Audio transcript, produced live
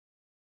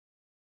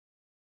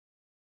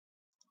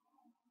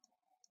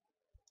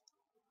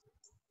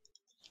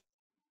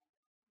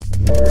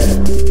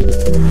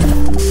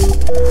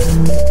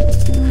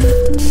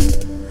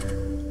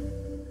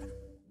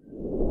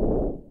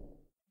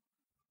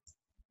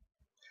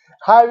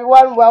Hi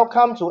everyone,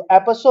 welcome to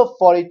episode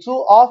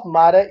 42 of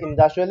Mother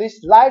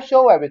Industrialist live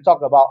show where we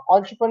talk about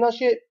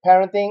entrepreneurship,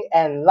 parenting,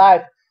 and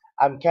life.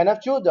 I'm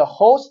Kenneth Chu, the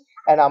host,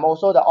 and I'm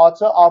also the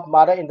author of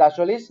Mother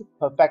Industrialist,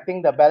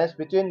 Perfecting the Balance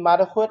Between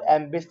Motherhood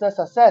and Business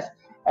Success.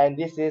 And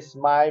this is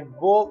my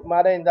book,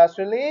 Mother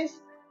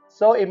Industrialist.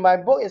 So in my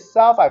book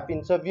itself, I've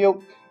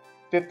interviewed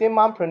 15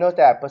 mompreneurs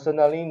that I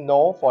personally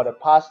know for the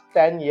past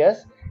 10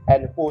 years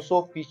and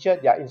also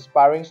featured their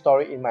inspiring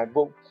story in my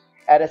book.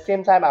 At the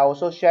same time, I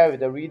also share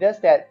with the readers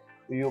that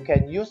you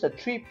can use the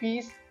 3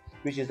 P's,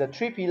 which is the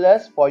 3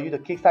 pillars for you to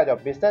kickstart your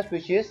business,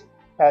 which is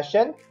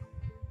passion,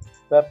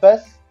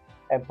 purpose,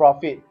 and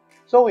profit.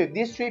 So with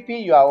these 3 P,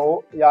 you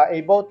are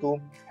able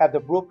to have the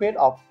blueprint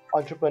of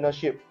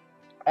entrepreneurship.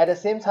 At the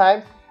same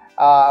time,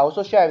 I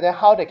also share with them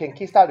how they can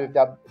kickstart with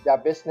their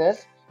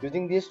business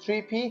using these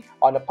 3 P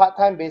on a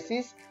part-time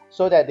basis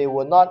so that they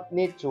will not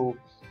need to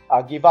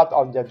give up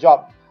on their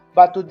job.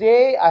 But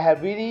today, I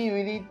have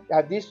really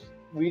have this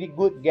really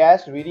good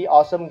guest, really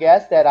awesome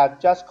guest that I've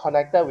just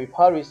connected with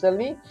her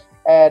recently,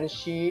 and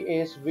she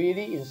is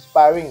really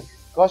inspiring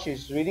because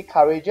she's really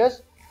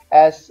courageous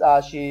as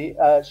she's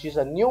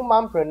a new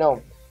mompreneur,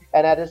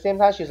 and at the same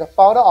time she's a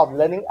founder of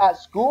Learning Art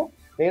School.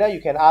 Later you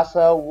can ask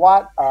her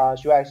what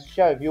she will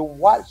share with you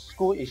what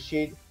school is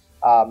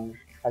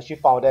has she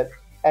founded,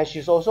 and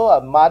she's also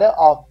a mother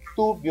of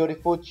 2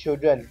 beautiful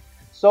children.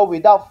 So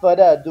without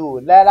further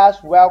ado, let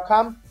us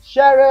welcome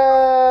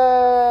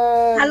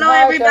Sharon. Hello,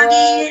 Hi Sharon.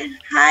 everybody.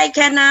 Hi,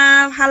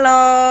 Kenneth.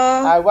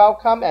 Hello. Hi,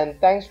 welcome and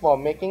thanks for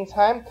making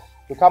time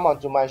to come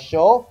onto my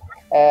show.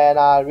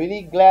 And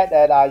really glad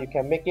that you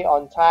can make it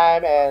on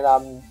time.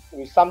 And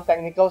with some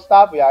technical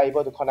stuff, we are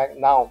able to connect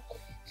now.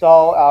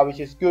 So, which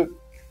is good.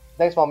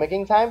 Thanks for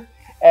making time.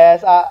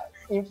 As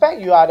in fact,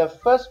 you are the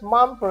first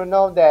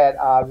mompreneur that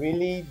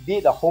really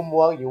did the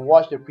homework. You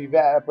watched the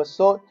previous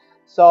episode.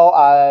 So,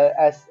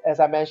 as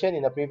I mentioned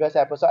in the previous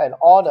episode, and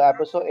all the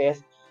episode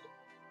is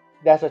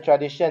there's a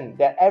tradition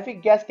that every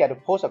guest get to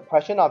pose a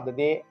question of the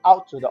day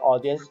out to the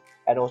audience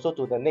and also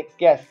to the next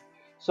guest.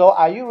 So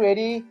are you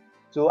ready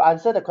to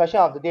answer the question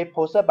of the day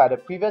posted by the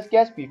previous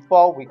guest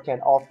before we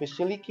can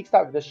officially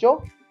kickstart with the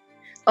show?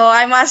 Oh,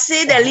 I must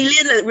say that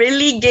Lillian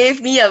really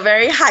gave me a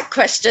very hard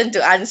question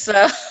to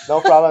answer.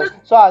 No problem.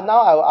 So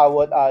now I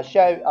would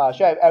share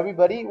with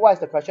everybody what is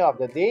the question of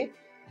the day.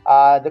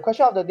 The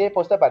question of the day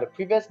posted by the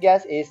previous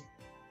guest is,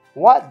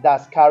 what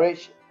does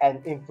courage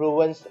and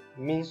influence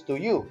means to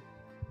you?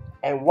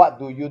 And what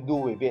do you do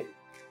with it?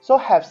 So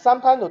have some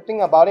time to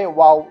think about it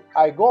while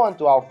I go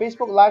onto our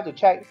Facebook Live to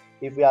check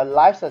if we are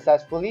live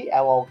successfully,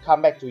 and we'll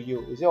come back to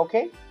you. Is it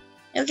okay?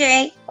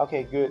 Okay.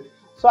 Okay, good.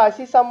 So I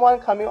see someone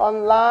coming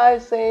on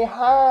live. Say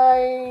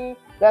hi.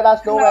 Let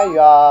us know where Hello.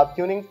 you are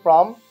tuning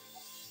from.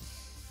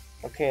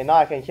 Okay, now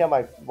I can hear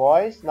my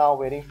voice. Now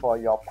waiting for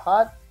your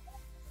part.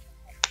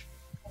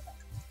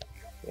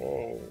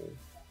 Okay.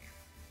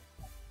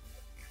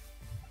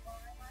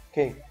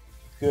 Okay,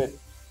 good.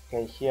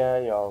 Can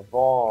hear your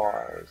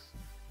voice.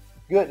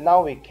 Good.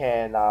 Now we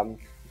can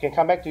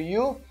come back to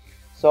you.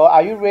 So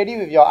are you ready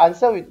with your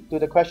answer to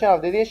the question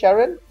of the day,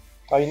 Sharon?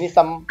 Or you need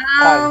some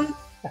time?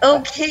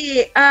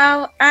 Okay.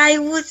 I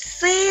would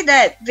say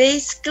that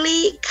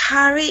basically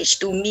courage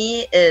to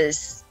me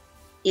is,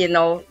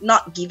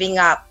 not giving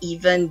up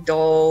even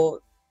though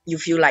you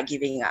feel like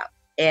giving up.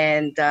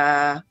 And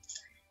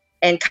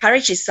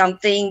courage is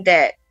something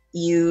that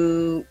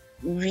you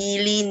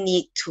really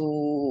need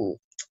to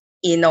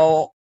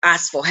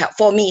ask for help,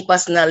 for me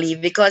personally,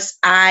 because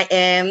I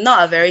am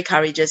not a very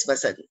courageous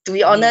person, to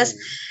be honest.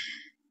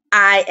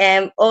 I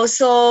am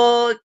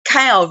also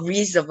kind of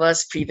risk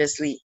averse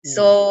previously.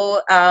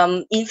 So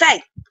in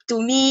fact, to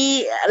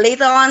me,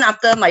 later on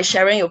after my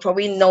sharing, you'll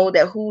probably know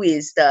that who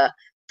is the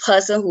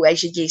person who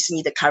actually gives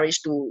me the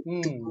courage to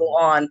go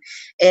on.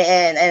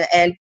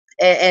 And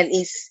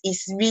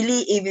it's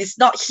really, if it's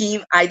not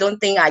him, I don't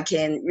think I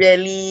can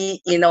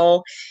really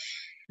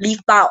live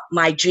out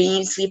my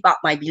dreams, live out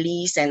my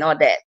beliefs and all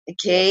that.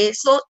 Okay.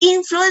 So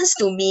influence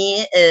to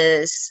me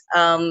is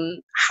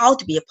how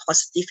to be a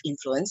positive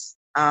influence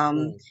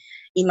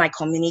in my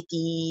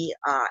community,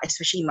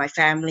 especially in my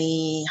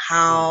family,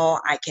 how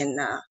I can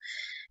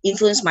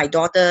influence my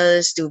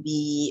daughters to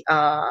be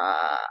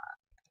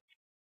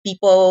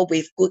people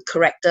with good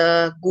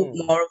character, good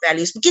moral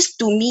values. Because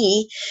to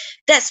me,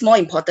 that's more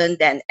important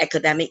than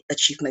academic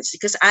achievements.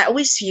 Because I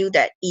always feel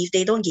that if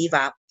they don't give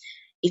up,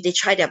 if they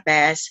try their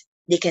best,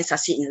 they can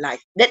succeed in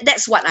life.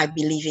 That's what I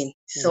believe in.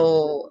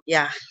 So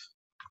yeah.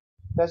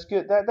 That's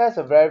good. That's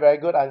a very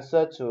good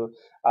answer to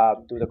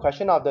the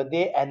question of the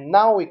day. And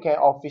now we can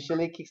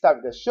officially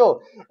kickstart the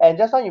show. And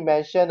just now you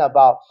mentioned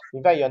about,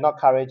 in fact, you're not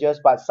courageous,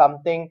 but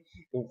something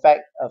in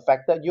fact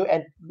affected you,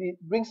 and it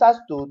brings us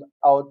to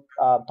our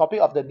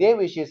topic of the day,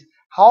 which is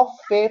how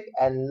faith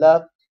and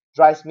love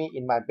drives me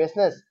in my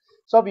business.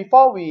 So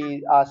before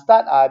we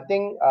start, I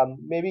think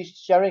maybe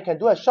Sharon can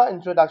do a short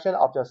introduction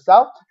of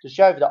yourself to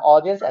share with the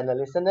audience and the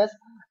listeners.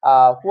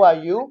 Who are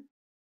you?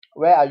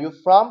 Where are you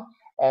from?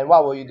 And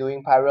what were you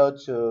doing prior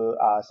to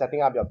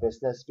setting up your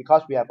business?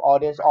 Because we have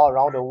audience all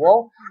around the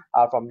world,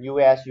 from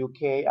US,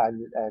 UK,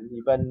 and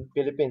even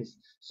Philippines.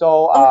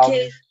 So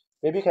Okay.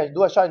 maybe you can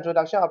do a short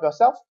introduction of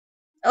yourself.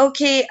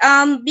 Okay.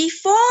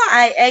 Before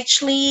I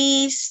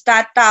actually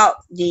start out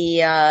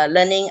the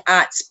learning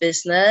arts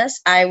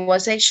business, I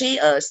was actually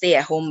a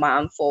stay-at-home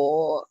mom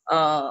for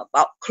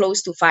about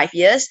close to 5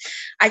 years.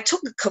 I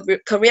took a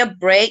career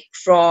break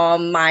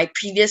from my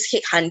previous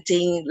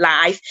headhunting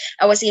life.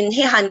 I was in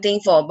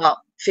headhunting for about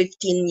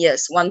 15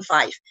 years, 1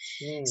 5.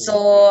 Hmm.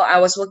 So I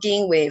was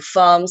working with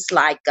firms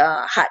like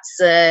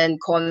Hudson,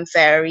 Korn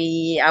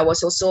Ferry. I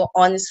was also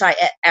on site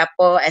at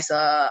Apple as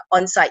a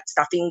on-site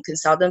staffing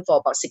consultant for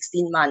about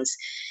 16 months.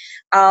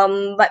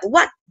 But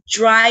what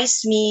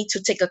drives me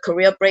to take a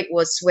career break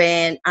was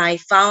when I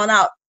found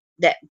out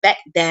that back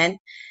then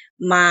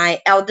my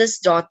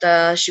eldest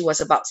daughter, she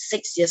was about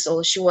 6 years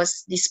old, she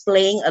was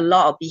displaying a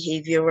lot of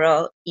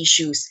behavioral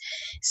issues.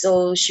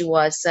 So she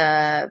was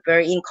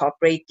very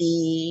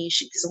incooperative,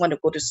 she doesn't want to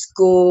go to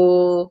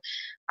school.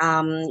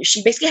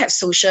 She basically had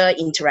social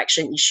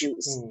interaction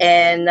issues. Hmm.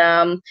 And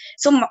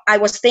I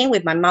was staying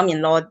with my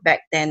mom-in-law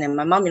back then, and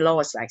my mom-in-law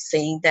was like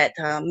saying that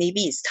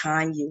maybe it's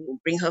time you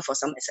bring her for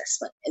some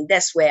assessment. And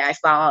that's where I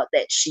found out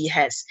that she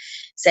has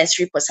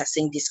sensory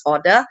processing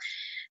disorder.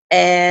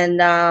 And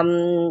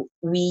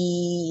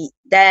we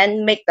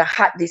then make the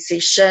hard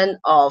decision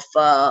of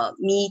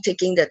me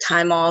taking the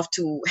time off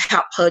to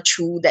help her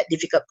through that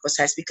difficult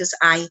process, because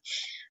I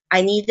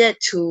needed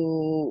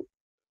to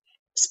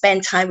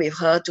spend time with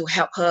her to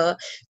help her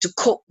to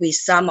cope with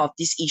some of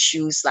these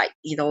issues, like,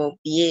 be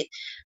it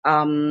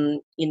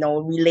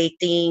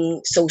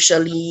relating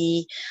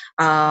socially,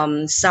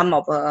 some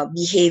of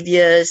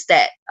behaviors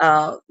that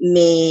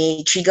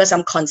may trigger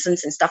some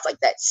concerns and stuff like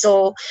that.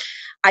 So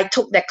I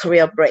took that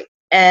career break,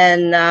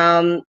 and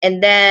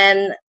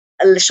then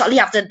shortly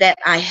after that,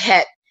 I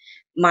had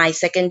my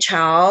second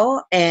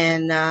child,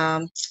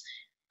 and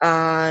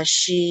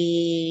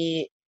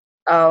she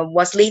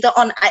was later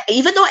on.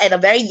 Even though at a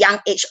very young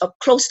age of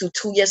close to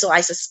 2 years old, I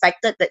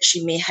suspected that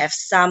she may have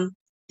some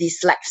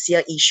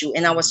dyslexia issue,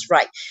 and I was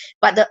right.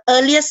 But the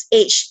earliest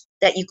age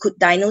that you could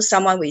diagnose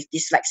someone with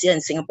dyslexia in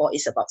Singapore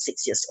is about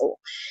 6 years old.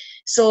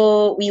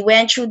 So we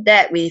went through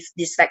that with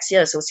Dyslexia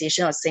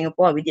Association of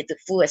Singapore. We did the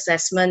full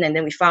assessment, and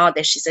then we found out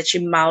that she's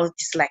actually mild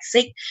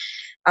dyslexic.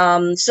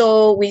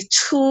 So with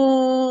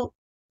two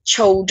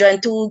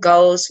children, two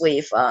girls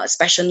with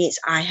special needs,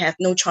 I have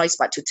no choice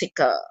but to take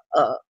a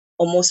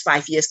almost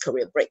 5 years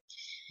career break.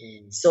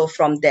 So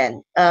from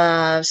then,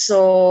 I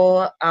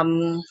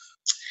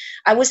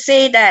would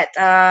say that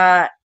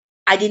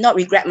I did not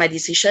regret my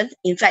decision.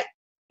 In fact,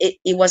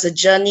 it was a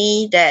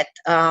journey that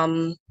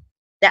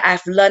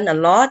I've learned a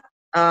lot.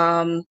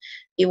 Um,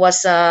 it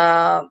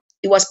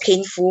was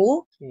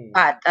painful,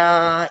 but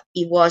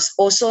it was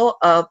also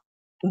a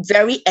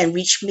very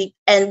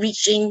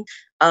enriching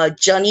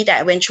journey that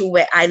I went through,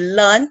 where I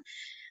learned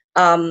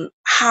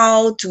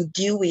how to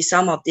deal with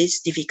some of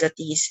these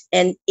difficulties.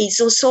 And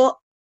it's also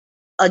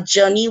a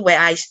journey where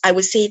I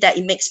would say that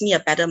it makes me a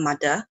better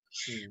mother.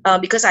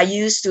 Because I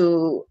used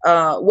to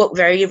work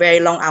very, very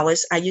long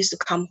hours. I used to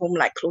come home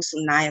like close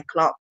to 9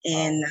 o'clock.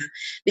 And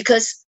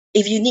because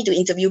if you need to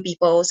interview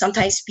people,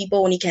 sometimes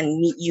people only can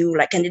meet you,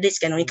 like candidates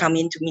can only come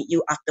in to meet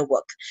you after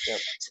work. Yep.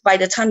 So by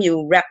the time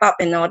you wrap up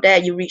and all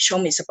that, you reach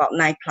home, it's about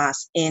 9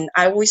 plus. And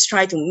I always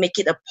try to make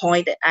it a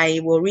point that I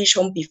will reach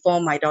home before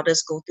my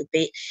daughters go to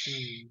bed,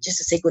 just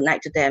to say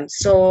goodnight to them.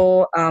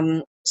 So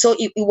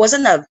it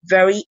wasn't a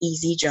very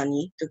easy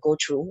journey to go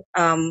through.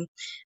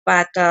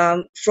 But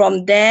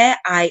from there,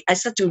 I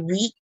start to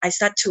read. I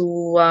start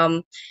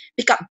to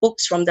pick up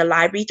books from the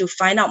library to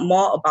find out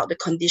more about the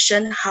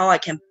condition, how I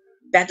can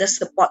better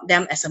support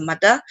them as a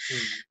mother.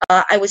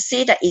 I would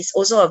say that it's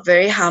also a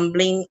very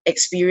humbling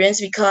experience,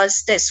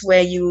 because that's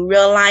where you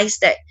realize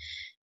that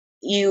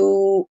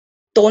you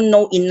don't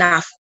know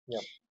enough.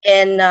 Yep.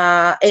 And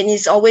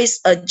it's always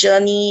a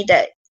journey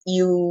that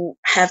you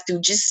have to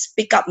just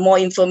pick up more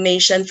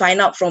information, find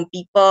out from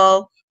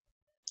people,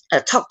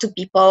 talk to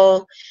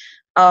people.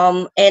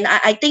 And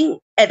I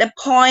think at the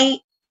point,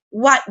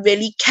 what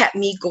really kept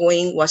me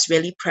going was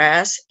really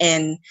prayers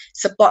and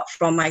support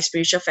from my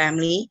spiritual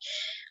family.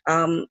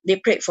 They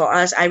prayed for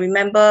us. I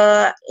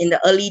remember in the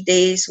early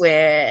days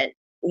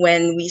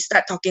when we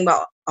start talking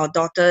about our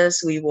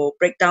daughters, we will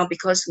break down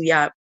because we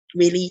are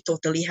really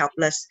totally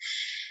helpless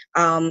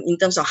in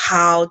terms of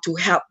how to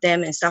help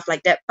them and stuff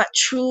like that. But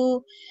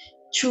through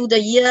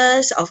the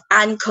years of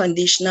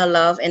unconditional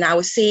love, and I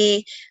would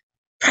say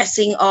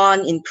pressing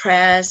on in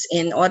prayers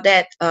and all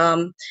that,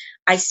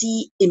 I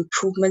see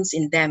improvements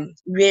in them,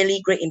 really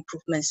great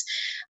improvements.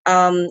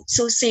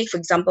 So say, for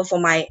example, for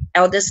my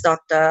eldest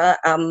daughter,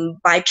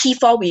 by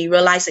P4, we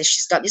realized that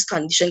she's got this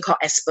condition called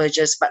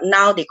Asperger's, but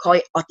now they call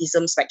it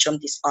autism spectrum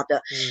disorder.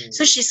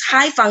 So she's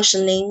high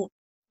functioning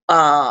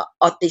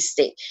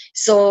autistic.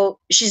 So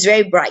she's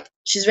very bright.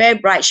 She's very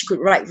bright. She could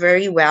write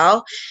very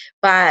well,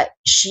 but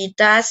she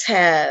does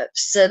have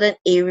certain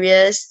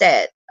areas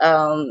that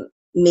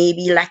may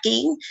be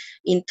lacking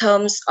in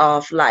terms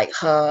of like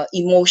her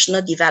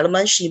emotional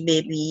development. She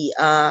may be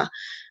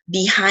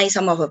behind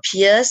some of her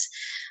peers.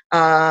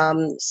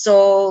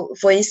 So,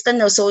 for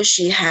instance, also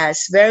she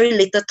has very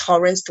little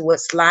tolerance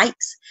towards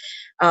lights.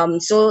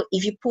 So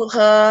if you put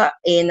her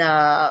in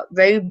a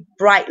very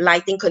bright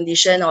lighting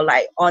condition or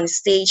like on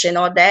stage and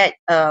all that,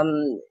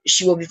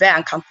 she will be very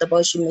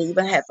uncomfortable. She may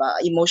even have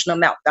emotional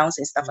meltdowns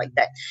and stuff like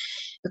that.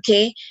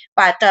 Okay,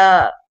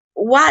 but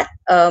what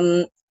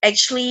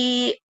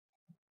actually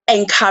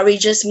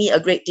encourages me a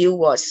great deal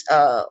was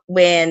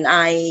when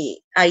I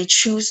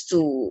choose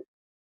to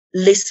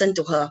listen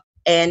to her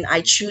and I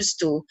choose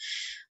to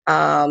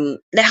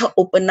let her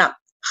open up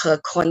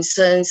her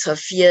concerns, her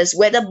fears,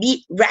 whether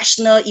be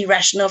rational,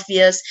 irrational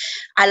fears.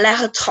 I let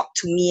her talk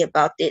to me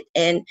about it,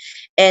 and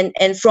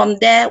from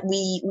there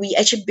we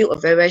actually built a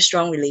very very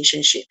strong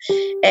relationship.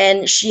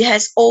 And she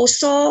has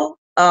also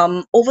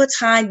over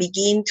time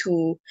begin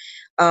to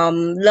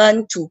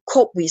learn to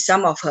cope with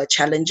some of her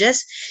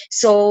challenges.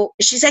 So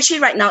she's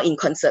actually right now in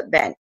concert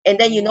band. And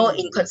then, you know,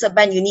 in concert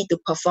band, you need to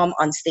perform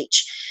on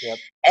stage. Yep.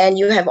 And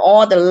you have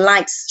all the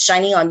lights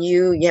shining on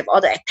you, you have all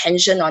the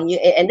attention on you.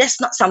 And that's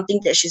not something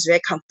that she's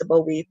very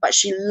comfortable with, but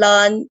she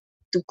learned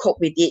to cope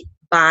with it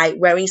by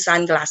wearing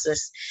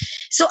sunglasses.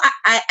 So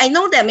I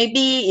know that maybe,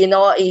 you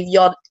know, if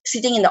you're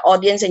sitting in the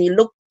audience and you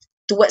look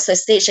towards the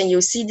stage and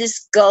you see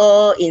this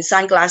girl in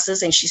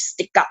sunglasses and she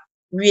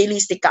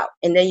really stick out,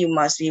 and then you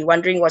must be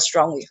wondering what's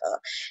wrong with her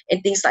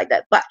and things like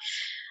that. But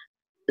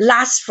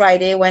last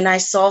Friday when I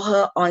saw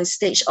her on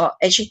stage, or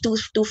actually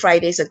two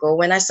Fridays ago,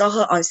 when I saw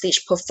her on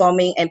stage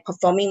performing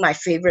my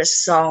favorite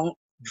song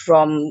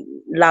from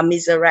La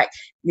Miseracle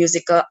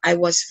musical, I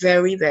was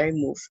very, very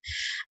moved.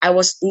 I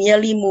was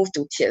nearly moved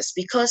to tears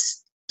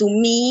because to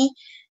me,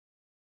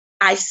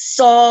 I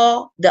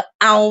saw the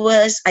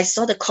hours, I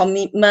saw the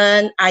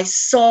commitment, I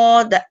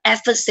saw the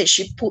efforts that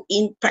she put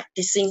in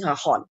practicing her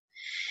horn.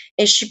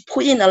 And she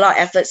put in a lot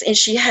of efforts, and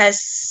she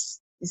has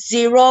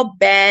zero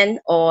band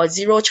or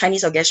zero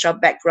Chinese orchestra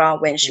background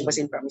when she was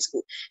in primary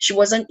school. She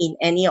wasn't in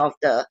any of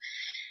the,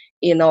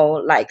 you know,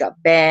 like a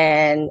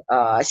band,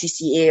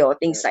 CCA or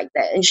things like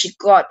that. And she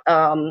got,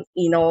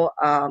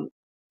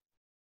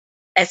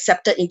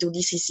 accepted into the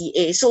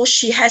CCA. So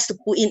she has to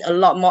put in a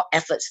lot more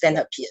efforts than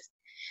her peers.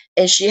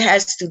 And she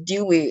has to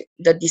deal with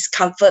the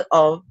discomfort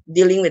of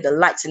dealing with the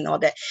lights and all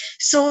that.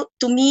 So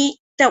to me,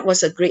 that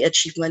was a great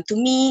achievement. To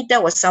me,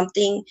 that was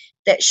something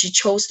that she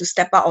chose to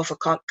step out of her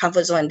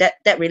comfort zone, and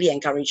that really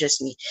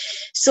encourages me.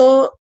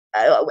 So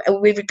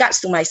with regards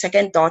to my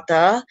second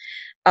daughter,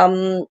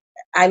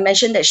 I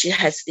mentioned that she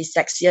has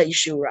dyslexia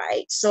issue,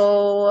 right?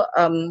 So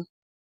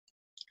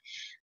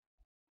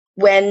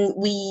when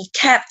we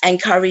kept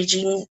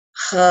encouraging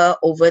her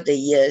over the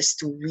years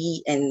to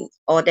read and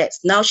all that,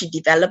 now she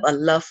developed a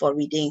love for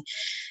reading.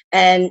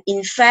 And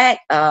in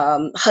fact,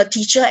 her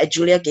teacher at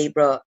Julia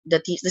Gabriel,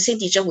 the same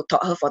teacher who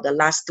taught her for the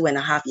last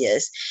 2.5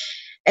 years,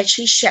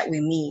 actually shared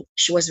with me.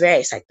 She was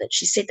very excited.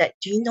 She said that,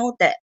 do you know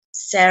that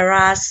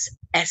Sarah's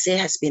essay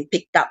has been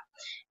picked up?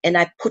 And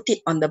I put it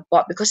on the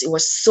board because it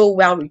was so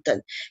well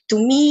written. To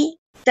me,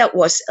 that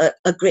was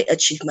a great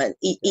achievement.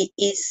 It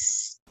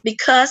is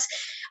because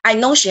I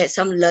know she had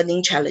some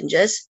learning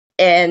challenges,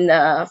 and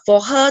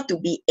for her to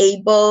be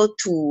able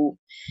to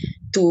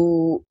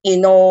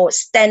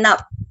stand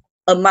up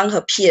among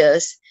her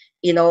peers,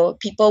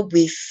 people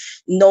with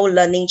no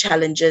learning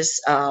challenges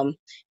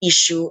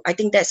issue, I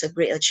think that's a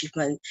great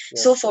achievement.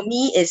 Yeah. So for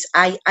me is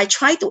I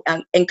try to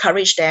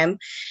encourage them,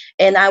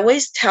 and I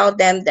always tell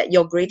them that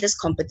your greatest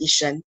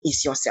competition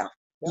is yourself.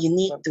 Yep.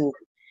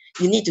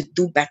 You need to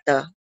do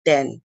better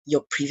than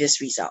your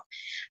previous result.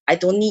 I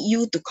don't need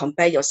you to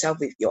compare yourself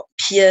with your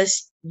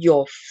peers,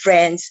 your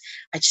friends.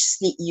 I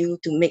just need you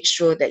to make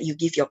sure that you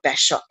give your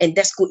best shot, and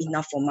that's good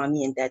enough for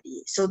mommy and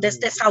daddy. So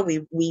that's how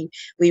we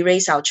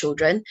raise our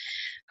children.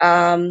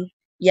 So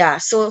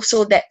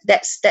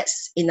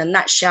that's in a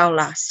nutshell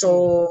lah.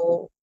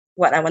 So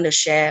what I want to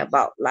share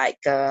about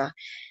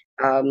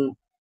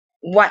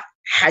what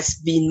has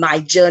been my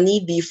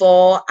journey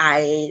before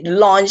I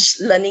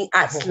launched Learning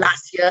Arts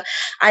last year.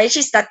 I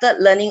actually started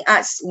Learning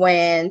Arts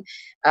when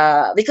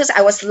because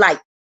I was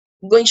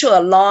going through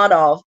a lot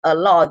of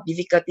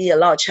difficulty, a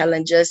lot of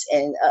challenges,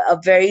 and a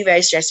very,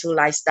 very stressful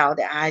lifestyle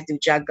that I had to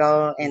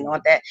juggle and all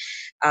that.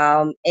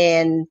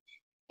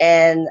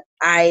 And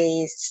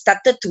I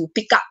started to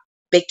pick up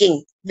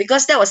baking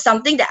because that was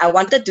something that I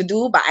wanted to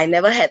do, but I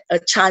never had a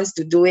chance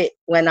to do it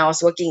when I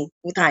was working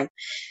full time.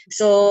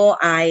 So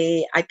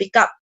I picked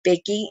up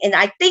baking, and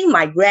I think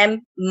my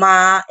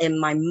grandma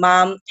and my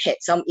mom had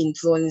some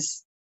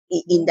influence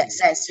in that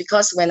sense,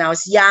 because when I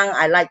was young,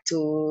 I liked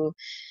to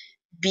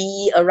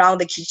be around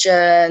the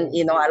kitchen,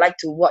 I like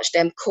to watch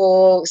them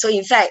cook. So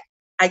in fact,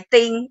 I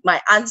think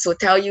my aunts will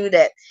tell you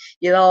that,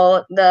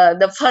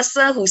 the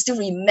person who still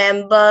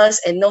remembers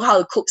and know how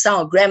to cook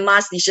some of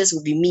grandma's dishes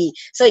will be me.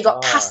 So it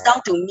got passed Ah,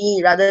 down to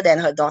me rather than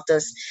her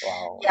daughters.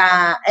 wow.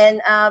 Yeah,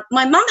 and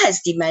my mom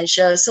has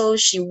dementia, so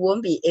she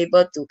won't be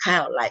able to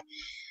kind of like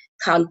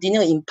continue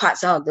impart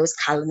some of those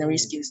culinary Mm,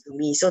 skills to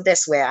me. So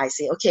that's where I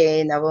say,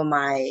 okay, never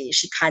mind.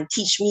 She can't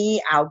teach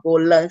me. I'll go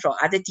learn from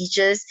other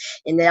teachers,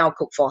 and then I'll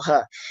cook for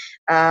her.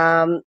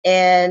 And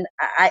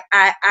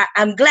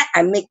I'm glad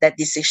I made that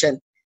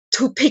decision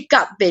to pick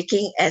up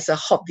baking as a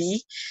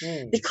hobby,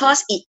 mm,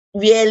 because it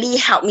really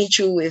helped me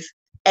through with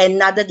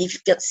another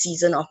difficult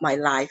season of my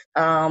life.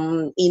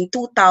 In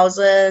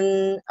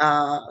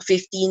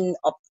 2015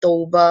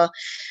 October,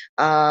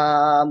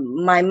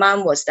 my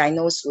mom was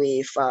diagnosed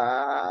with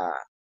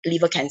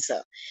liver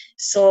cancer.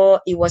 So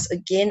it was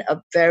again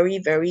a very,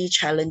 very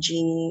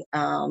challenging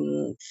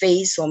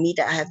phase for me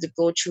that I have to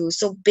go through.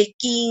 So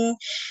baking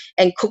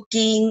and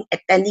cooking,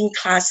 attending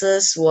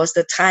classes was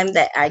the time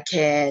that I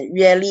can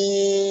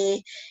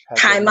really have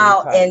your time me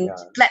out time, and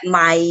yeah. let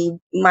my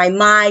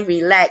mind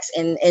relax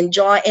and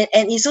enjoy.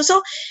 And it's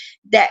also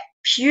that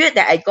period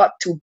that I got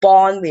to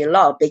bond with a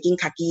lot of baking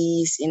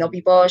kakis, Mm,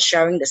 people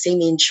sharing the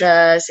same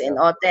interests and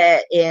yeah, all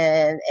that,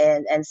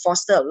 and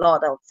foster a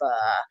lot of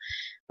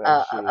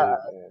friendship and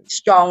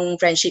strong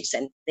friendships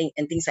and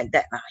things like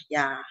that.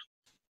 Yeah,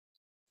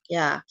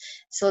 yeah.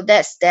 So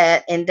that's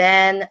that. And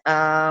then,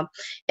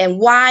 and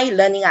why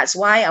learning arts?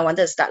 Why I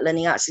wanted to start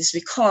learning arts is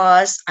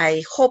because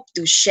I hope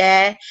to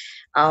share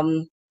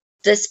um,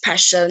 this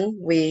passion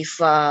with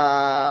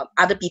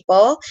other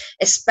people,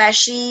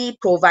 especially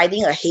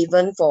providing a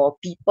haven for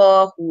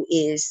people who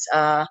is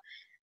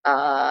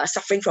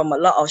suffering from a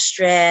lot of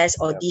stress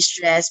or yep.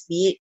 distress,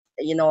 be it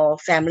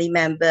family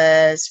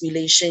members,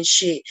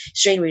 relationship,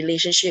 strained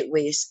relationship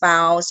with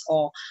spouse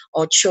or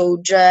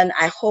children.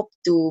 I hope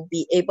to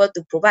be able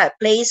to provide a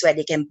place where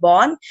they can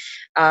bond,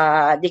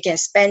 they can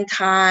spend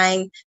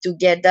time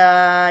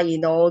together,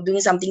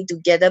 doing something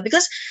together.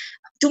 Because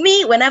to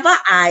me, whenever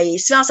I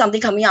smell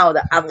something coming out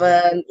of the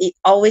oven, it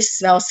always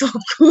smells so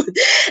good.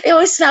 It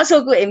always smells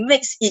so good. It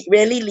makes it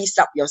really lifts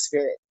up your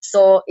spirit.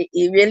 So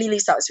it really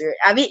lifts up spirit.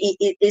 I mean,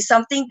 it is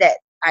something that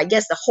I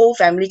guess the whole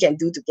family can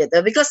do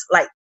together, because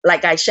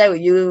like I shared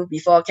with you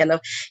before, kind of,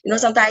 Yeah,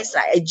 sometimes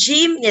like a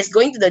gym, yes,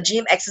 going to the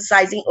gym,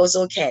 exercising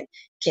also mm,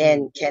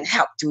 can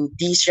help to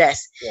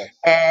de-stress. yes.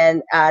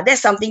 And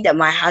that's something that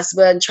my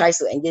husband tries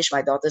to engage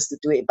my daughters to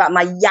do it. But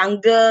my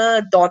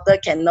younger daughter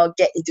cannot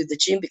get into the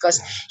gym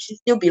because she's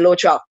still below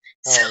 12.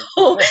 Oh,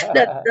 So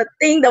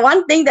the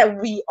one thing that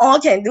we all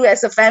can do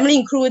as a family,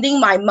 including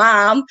my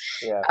mom,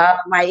 yeah.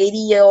 my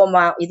 80-year-old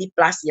mom, 80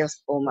 plus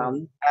years old Mm,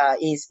 mom,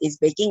 is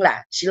baking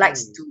lah. She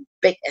likes mm, to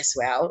bake as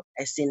well,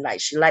 as in like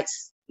she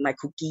likes my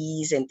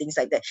cookies and things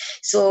like that.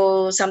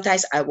 So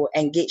sometimes I will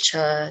engage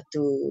her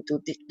to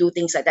do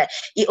things like that.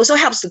 It also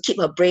helps to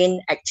keep her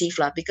brain active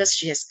lah, because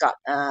she has got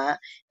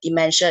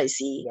dementia, you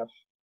see. yep.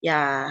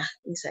 Yeah,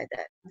 things like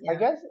that. I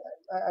Yeah.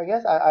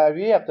 guess I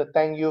really have to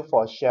thank you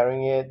for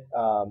sharing it,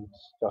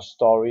 your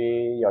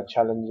story, your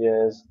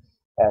challenges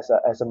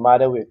as a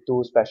mother with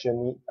two special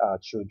need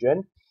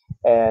children,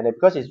 and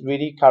because it's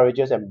really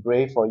courageous and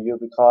brave for you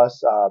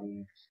because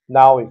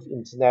now with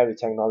internet with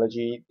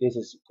technology this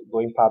is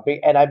going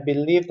public, and I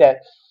believe that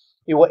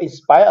it will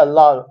inspire a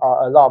lot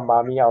of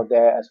mommy out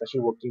there, especially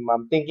working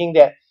mom, thinking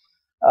that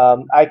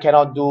I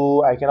cannot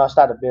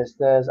start a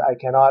business, I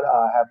cannot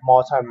have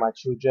more time with my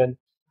children,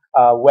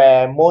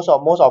 where most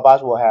of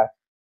us will have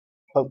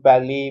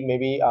perfectly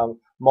maybe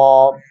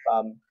more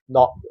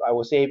not I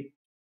would say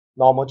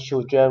normal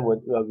children with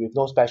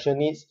no special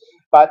needs,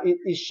 but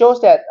it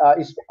shows that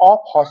it's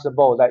all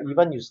possible, that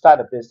even you start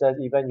a business,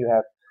 even you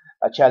have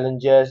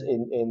challenges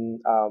in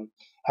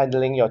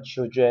handling your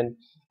children,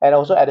 and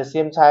also at the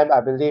same time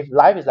I believe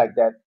life is like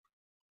that,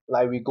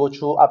 like we go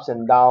through ups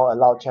and downs, a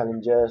lot of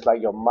challenges,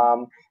 like your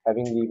mom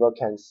having liver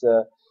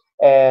cancer,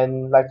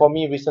 and like for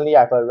me recently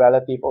I have a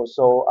relative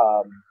also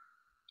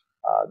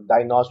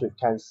diagnosed with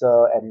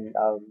cancer and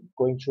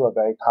going through a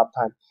very tough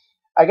time.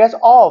 I guess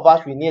all of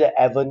us we need an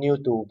avenue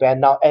to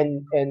vent out,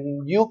 and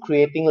you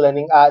creating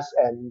learning arts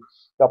and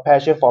your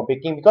passion for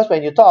baking, because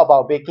when you talk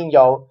about baking,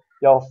 your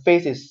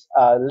face is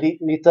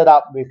lit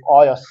up with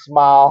all your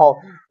smile.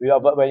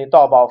 But when you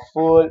talk about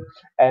food,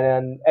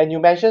 and you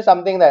mentioned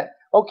something that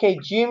okay,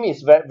 gym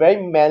is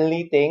very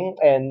manly thing,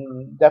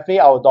 and definitely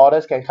our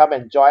daughters can come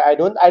and join. I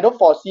don't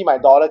foresee my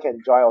daughter can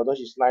join, although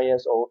she's 9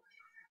 years old,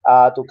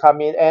 to come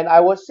in. And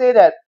I would say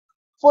that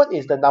food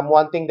is the number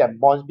one thing that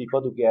bonds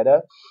people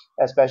together,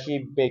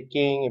 especially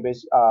baking, if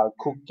it's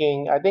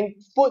cooking. I think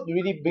food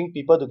really bring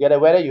people together,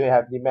 whether you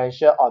have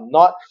dementia or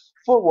not.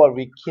 Food will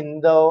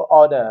rekindle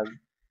all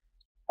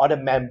the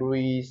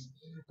memories.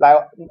 Like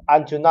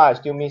until now, I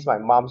still miss my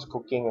mom's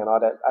cooking and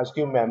all that. I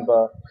still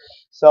remember.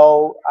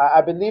 So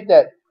I believe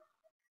that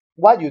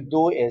what you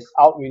do is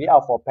out really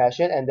out for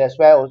passion, and that's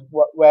where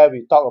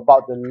we talk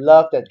about the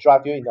love that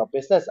drive you in your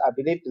business. I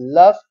believe the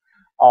love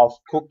of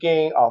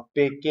cooking, of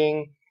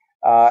baking,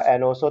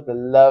 and also the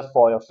love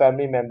for your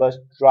family members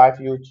drive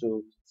you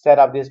to set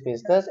up this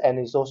business, and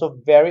it's also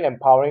very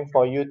empowering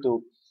for you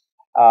to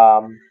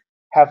um,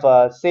 have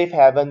a safe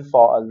haven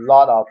for a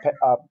lot of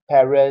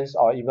parents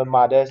or even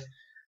mothers,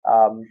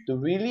 to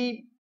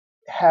really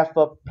have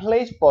a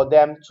place for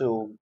them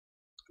to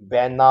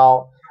vent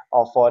out,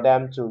 or for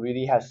them to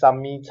really have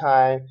some me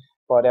time,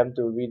 for them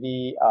to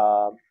really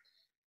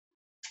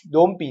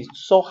don't be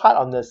so hard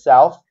on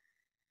themselves.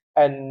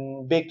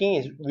 And baking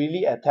is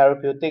really a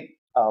therapeutic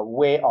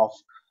way of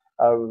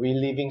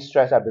relieving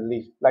stress, I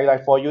believe.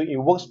 Like for you, it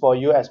works for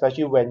you,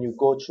 especially when you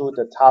go through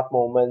the tough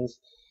moments,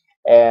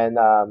 and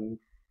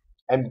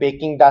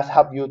baking does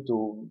help you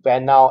to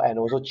vent out and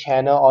also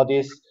channel all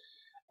this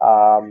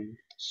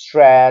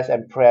stress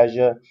and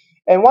pressure.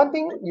 And one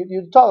thing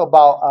you talk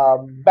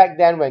about, back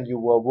then when you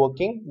were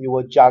working, you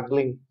were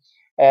juggling,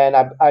 and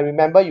I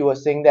remember you were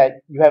saying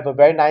that you have a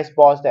very nice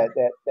boss that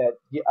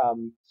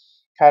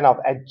kind of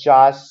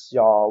adjusts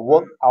your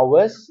work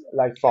hours,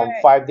 like from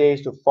Correct. 5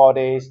 days to 4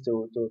 days,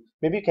 to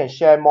maybe you can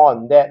share more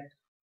on that,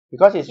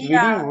 because it's really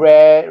Yeah.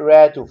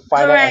 rare to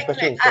find that, Correct,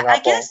 especially correct. in I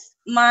Singapore. guess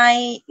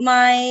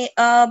my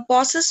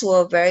bosses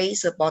were very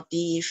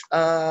supportive.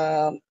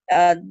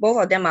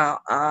 Both of them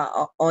are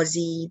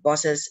Aussie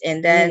bosses,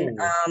 and then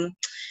Mm.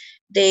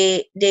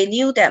 they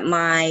knew that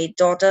my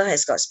daughter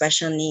has got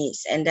special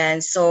needs, and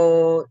then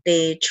so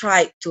they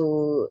tried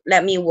to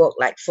let me work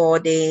like 4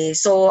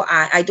 days. So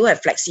I do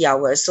have flexi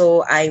hours,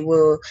 so I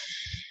will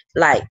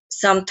like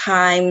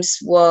sometimes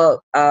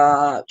work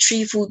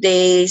 3 full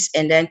days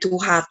and then 2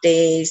 half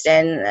days,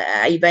 and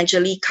I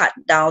eventually cut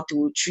down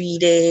to 3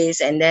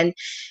 days, and then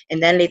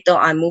later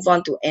I move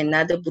on to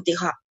another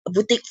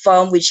boutique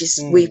firm, which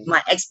is with Mm.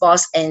 my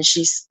ex-boss, and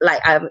she's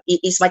like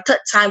it's my third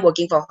time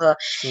working for her.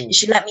 Mm.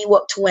 She let me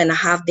work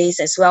 2.5 days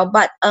as well,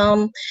 but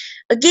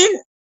again,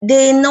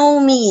 they know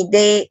me,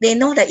 they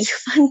know that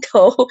even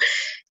though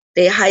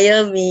they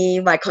hire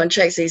me, my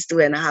contract says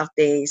 2.5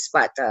 days,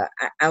 but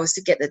I will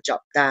still get the job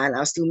done.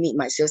 I'll still meet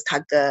my sales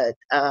target.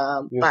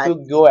 You But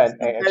still go it's an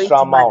still very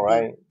extra mile,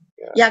 demanding. right?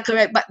 Yeah. Yeah,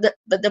 correct. But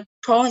the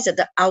problem is that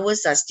the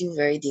hours are still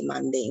very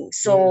demanding.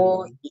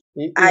 So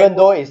Mm. I Even will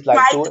though it's like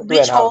try two to two and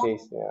reach a half home.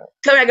 days, yeah.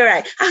 Correct,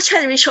 correct. I'll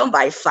try to reach home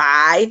by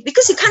 5,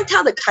 because you can't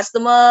tell the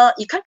customer,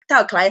 you can't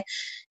tell a client,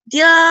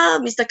 dear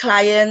Mr.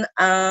 Client,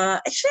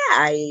 actually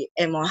I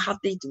am on half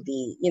day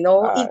today. If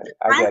the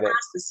I client get it.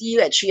 asks to see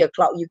you at 3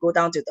 o'clock, you go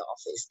down to the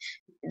office.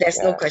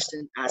 There's no Yeah.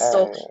 question asked.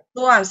 So, Yeah.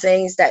 so what I'm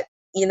saying is that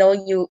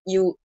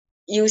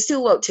you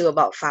still work till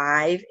about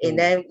 5, and Mm.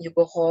 then you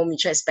go home. You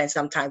try to spend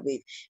some time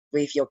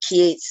with your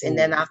kids, and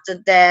then Mm.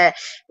 after that,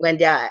 when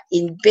they are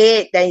in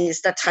bed, then you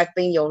start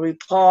typing your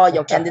report,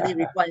 your candidate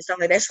report, and stuff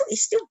like that. So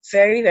it's still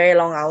very very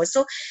long hours.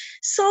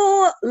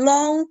 So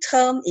long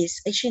term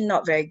is actually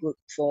not very good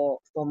for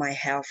my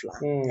health lah.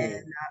 And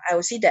Mm. I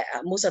will see that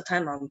most of the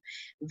time I'm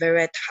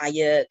very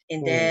tired,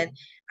 and then Mm.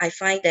 I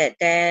find that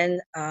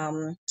then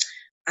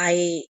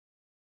I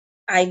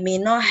I may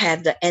not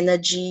have the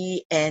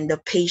energy and the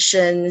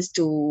patience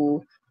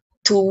to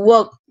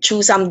work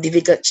through some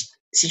difficult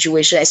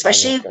situation.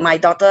 Especially Understand. my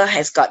daughter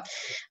has got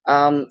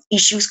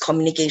issues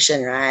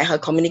communication, right? Her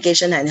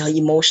communication and her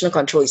emotional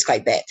control is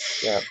quite bad.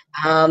 Yeah.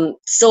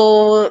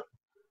 So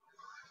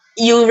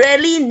you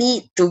really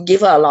need to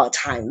give her a lot of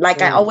time. Like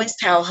I Mm. always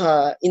tell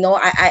her,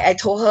 I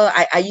told her,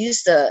 I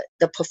use the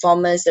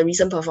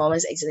recent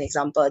performance as an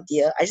example,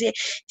 dear. I say,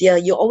 dear,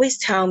 you always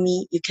tell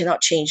me you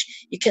cannot change,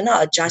 you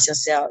cannot adjust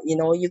yourself,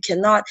 you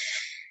cannot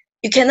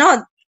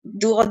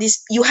do all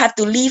this. You have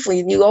to live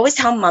with. You always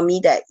tell mommy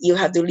that you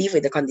have to live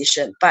with the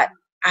condition. But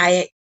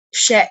I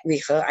shared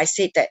with her. I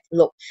said that,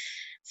 look,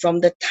 from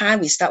the time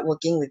we start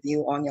working with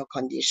you on your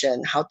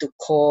condition, how to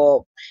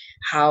cope,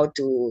 how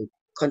to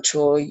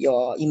control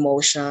your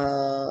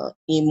emotional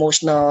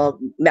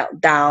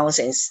meltdowns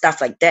and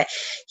stuff like that,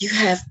 you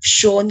have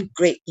shown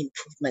great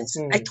improvements.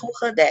 I Mm. told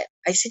her that.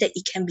 I said that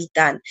it can be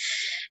done.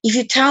 If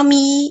you tell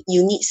me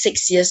you need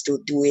 6 years to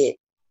do it,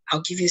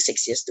 I'll give you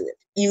 6 years to do it.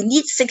 You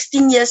need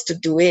 16 years to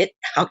do it,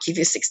 I'll give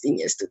you 16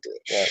 years to do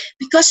it. Yeah.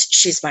 Because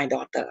she's my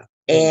daughter.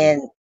 Mm.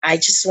 And I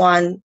just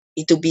want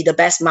it to be the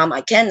best mom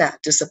I can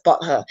to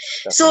support her.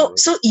 So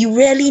Definitely. you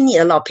really need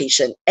a lot of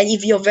patience. And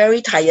if you're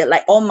very tired,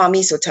 like all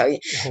mommies will tell you,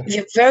 if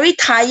you're very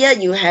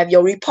tired, you have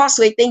your reports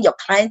waiting, your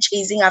client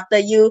chasing after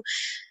you,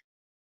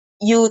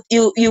 you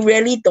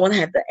really don't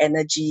have the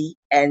energy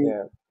and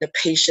Yeah. the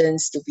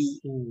patience to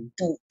be Mm.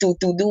 to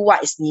do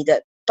what is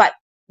needed. But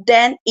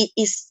then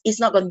it's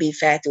not going to be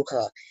fair to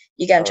her.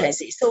 You get what I'm trying to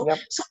Correct. say. So Yep.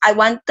 so I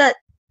wanted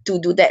to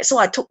do that. So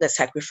I took the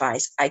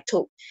sacrifice. I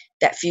took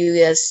that few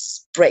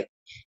years break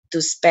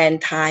to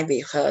spend time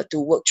with her, to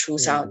work through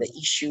some of the Mm.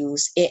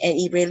 issues, and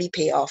it really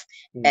paid off.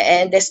 Mm.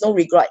 And there's no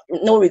regret.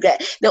 No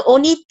regret. The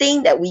only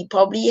thing that we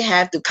probably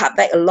have to cut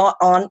back a lot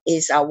on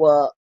is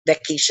our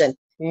vacation.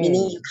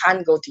 Meaning you Mm.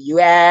 can't go to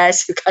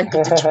US, you can't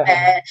go to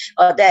Japan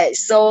or that.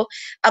 So,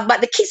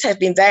 but the kids have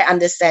been very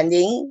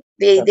understanding.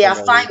 They are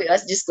fine Definitely. with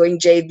us just going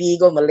JB,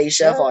 go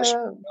Malaysia for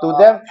Yeah, to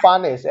them,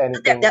 fun is they're,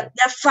 anything. they're,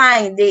 they're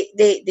fine.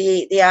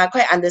 They are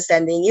quite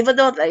understanding. Even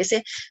though, like I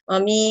say,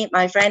 mommy,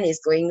 my friend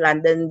is going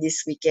London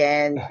this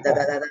weekend, da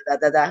da da da da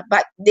da da.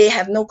 But they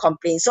have no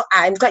complaints. So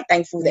I'm quite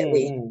thankful that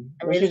way.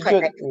 I'm Which really is quite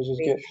good. thankful Which is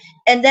that way. good.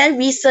 And then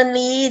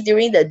recently,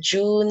 during the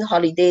June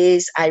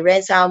holidays, I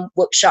ran some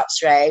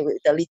workshops, right, with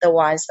the little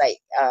ones. Like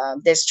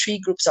there's 3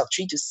 groups of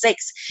 3 to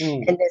 6,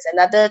 Mm. and there's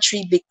another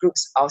 3 big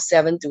groups of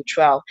 7 to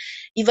 12.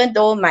 Even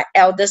though my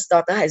eldest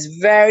daughter has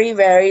very,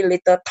 very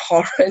little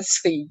tolerance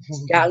with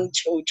young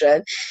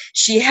children,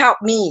 she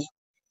helped me,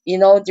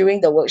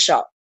 during the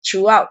workshop.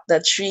 Throughout the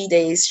 3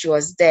 days she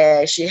was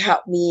there, she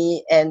helped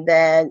me. And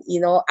then,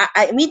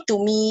 I mean,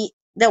 to me,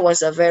 that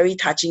was a very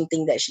touching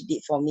thing that she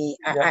did for me.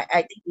 Yep.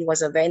 I think it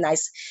was a very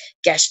nice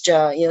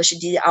gesture. She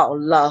did it out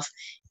of love.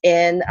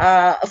 And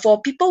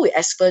for people with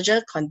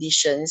Asperger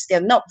conditions,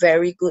 they're not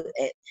very good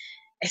at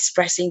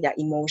expressing their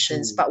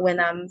emotions. Mm. But when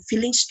I'm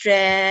feeling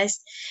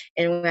stressed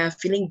and when I'm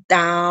feeling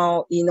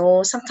down,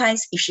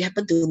 sometimes if she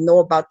happen to know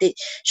about it,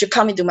 she'll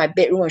come into my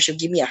bedroom and she'll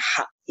give me a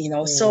hug.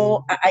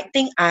 So Mm. I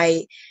think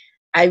I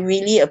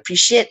really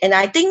appreciate. And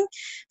I think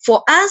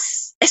for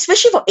us,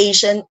 especially for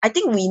Asian, I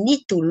think we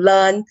need to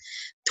learn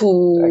To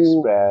to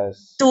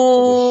express, to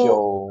to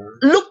show.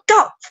 look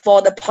out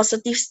for the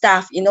positive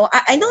stuff.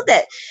 I know Yeah.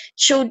 that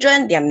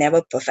children, they are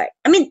never perfect.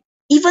 I mean,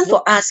 even Yep.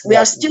 for us, we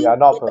are Yep. still We are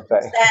not in the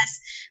perfect. process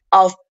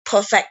of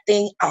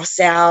perfecting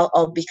ourselves,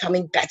 of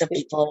becoming better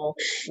people.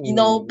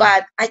 Mm.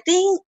 But I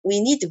think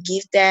we need to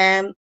give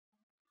them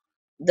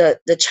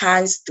the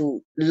chance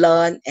to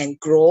learn and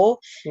grow.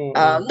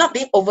 Mm. Not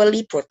being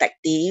overly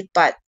protective,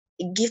 but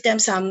give them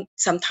some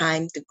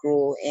time to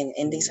grow, and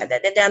things like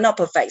Mm. that. They are not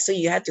perfect, so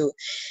you have to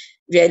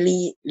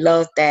really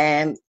love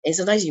them. And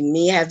sometimes you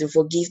may have to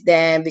forgive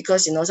them,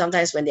 because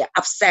sometimes when they're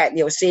upset,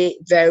 they'll say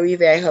very,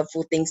 very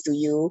hurtful things to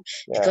you,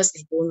 Yeah. because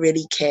they don't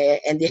really care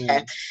and they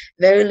have Mm.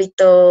 very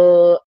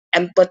little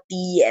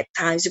empathy at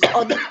times. You go,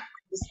 oh, they don't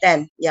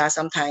understand. Yeah,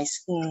 sometimes.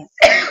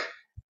 That's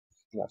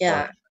right.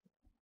 Yeah.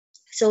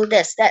 So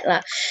that's that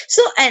lah.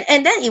 So,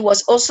 and then it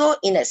was also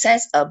in a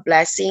sense a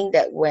blessing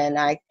that when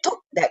I took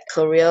that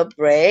career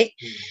break,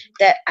 Mm.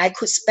 that I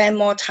could spend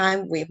more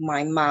time with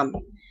my mom.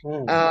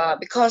 Mm.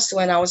 Because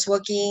when I was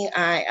working,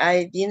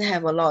 I didn't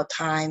have a lot of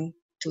time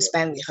to Yep.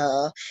 spend with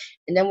her.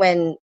 And then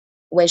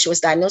when she was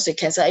diagnosed with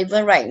cancer,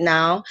 even right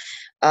now,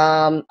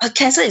 her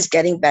cancer is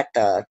getting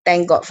better.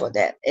 Thank God for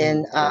that.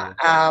 Mm.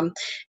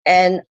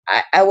 And Mm.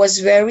 I was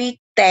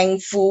very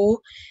thankful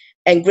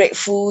and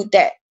grateful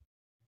that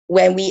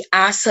when we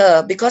asked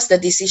her, because the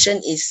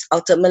decision is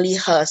ultimately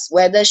hers,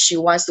 whether she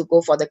wants to go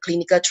for the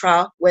clinical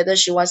trial, whether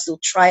she wants to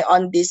try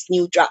on this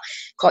new drug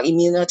called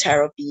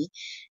immunotherapy.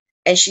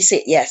 And she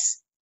said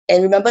yes.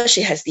 And remember,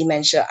 she has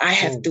dementia. I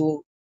have Mm.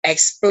 to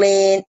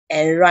explain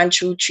and run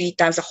through 3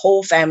 times. The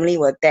whole family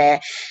were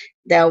there.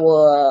 There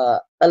were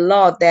a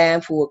lot of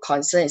them who were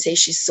concerned and say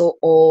she's so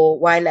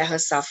old, why let her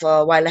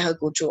suffer, why let her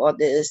go through all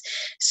this.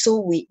 So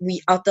we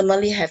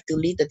ultimately have to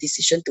leave the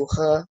decision to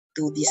her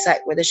to decide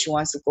whether she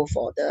wants to go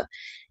for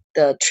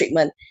the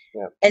treatment.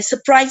 Yep. And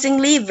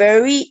surprisingly,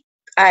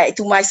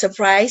 to my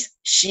surprise,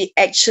 she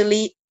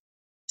actually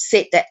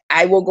said that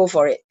I will go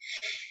for it.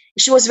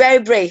 She was very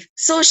brave.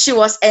 So she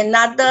was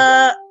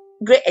another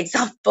great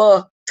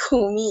example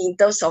to me in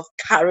terms of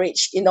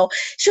courage.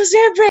 She was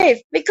very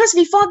brave, because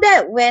before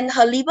that, when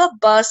her liver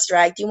burst,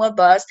 right, tumor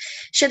burst,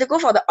 she had to go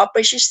for the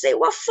operation. She said,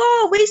 "What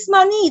for? Waste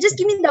money. Just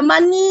give me the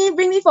money.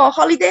 Bring me for a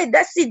holiday.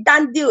 That's it.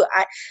 Done deal.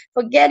 I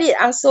forget it.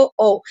 I'm so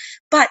old."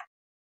 But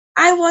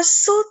I was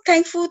so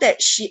thankful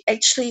that she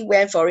actually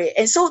went for it.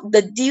 And so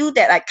the deal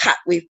that I cut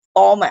with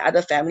all my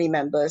other family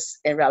members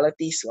and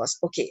relatives was,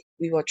 okay,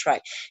 we will try.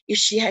 If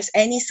she has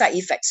any side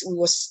effects, we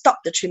will stop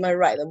the treatment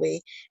right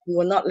away. We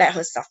will not let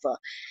her suffer.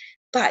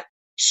 But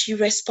she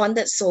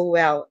responded so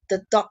well.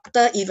 The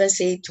doctor even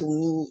said to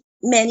me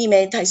many,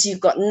 many times, "You've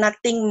got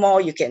nothing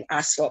more you can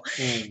ask for."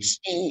 Mm.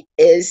 She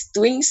is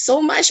doing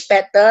so much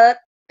better,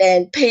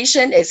 and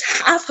patient is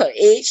half her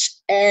age,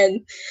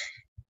 and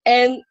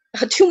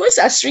her tumors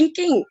are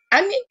shrinking.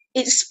 I mean,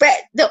 it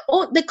spread.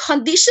 The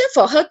condition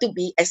for her to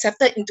be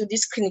accepted into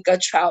this clinical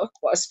trial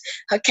was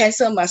her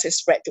cancer must have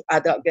spread to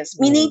other organs,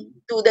 meaning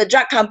Mm. to the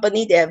drug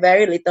company, they have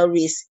very little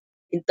risk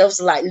in terms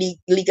of like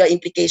legal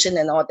implication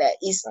and all that.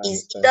 I Is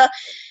understand. either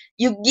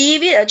you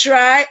give it a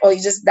try or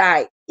you just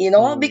die.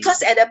 Mm.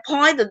 Because at that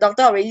point the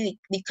doctor already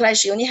declared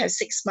she only has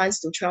 6 months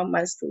to 12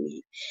 months to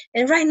live.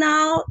 And right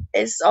now,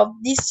 as of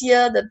this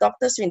year, the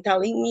doctor's been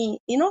telling me,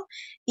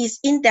 it's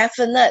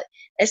indefinite.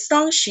 As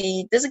long as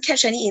she doesn't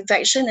catch any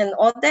infection and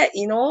all that,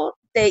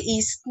 there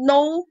is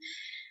no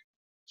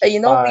She's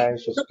we fine.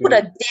 She's don't put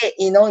a good. date,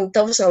 in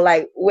terms of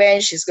like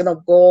when she's gonna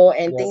go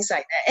and Yep. things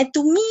like that. And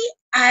to me,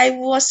 I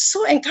was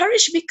so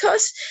encouraged,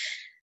 because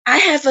I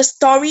have a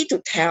story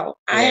to tell.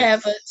 I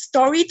have a Yes.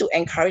 story to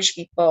encourage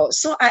people.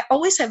 So I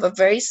always have a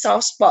very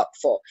soft spot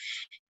for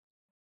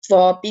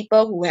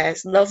people who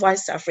has loved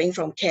ones suffering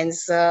from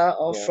cancer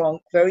or Yeah. from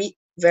very,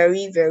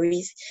 very,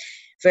 very,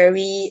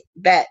 very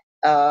bad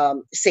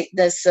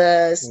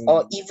sicknesses,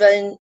 or Mm.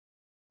 even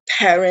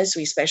parents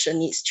with special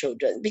needs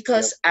children, Yep.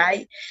 because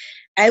I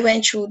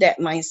went through that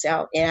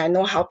myself, and I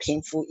know how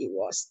painful it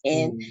was.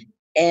 Mm.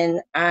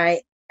 And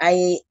I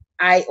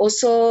I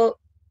also,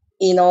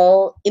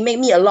 it made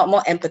me a lot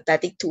more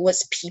empathetic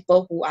towards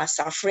people who are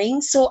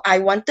suffering. So I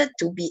wanted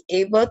to be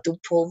able to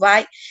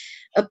provide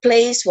a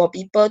place for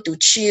people to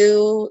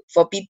chill,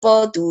 for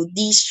people to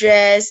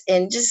de-stress,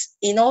 and just,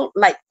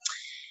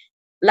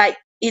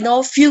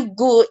 feel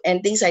good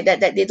and things like that,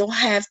 that they don't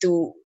have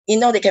to,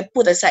 they can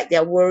put aside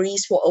their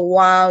worries for a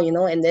while,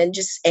 and then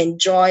just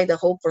enjoy the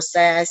whole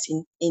process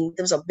in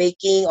terms of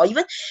baking, or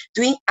even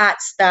doing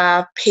art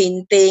stuff,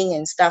 painting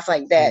and stuff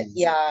like that. Mm.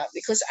 Yeah,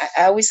 because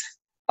I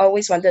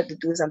always wanted to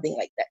do something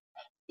like that.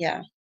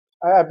 Yeah.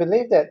 I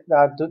believe that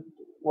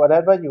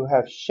whatever you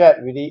have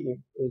shared really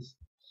is,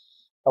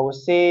 I would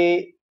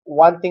say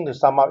one thing to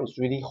sum up is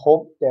really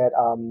hope that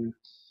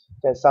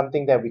that's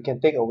something that we can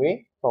take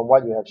away from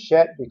what you have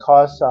shared,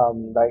 because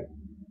like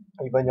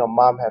even your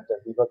mom have the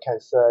liver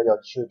cancer, your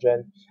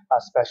children are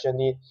special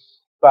need,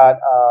 but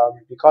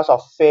because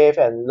of faith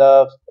and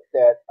love,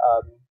 that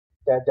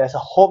that there's a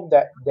hope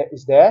that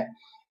is there,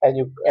 and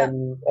Yeah.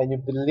 you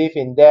believe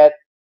in that,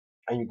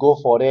 and you go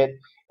for it,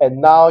 and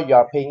now you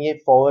are paying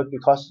it forward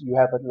because you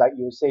have a, like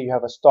you say, you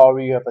have a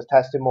story, you have a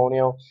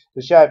testimonial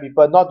to share with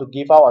people, not to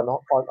give out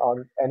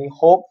on any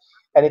hope.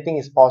 Anything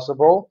is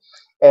possible.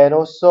 And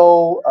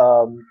also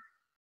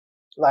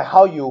like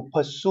how you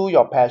pursue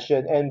your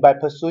passion, and by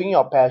pursuing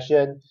your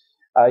passion,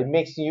 it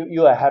makes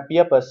you a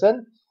happier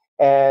person.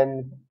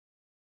 and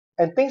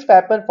and things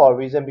happen for a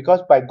reason,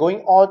 because by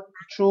going all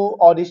through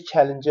all these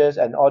challenges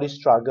and all these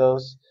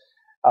struggles,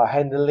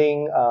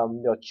 handling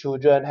your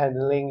children,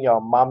 handling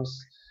your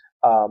mom's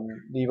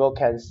liver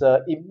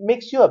cancer, it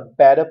makes you a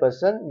better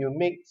person. You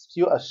makes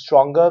you a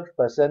stronger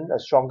person, a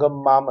stronger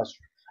mom,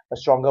 a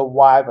stronger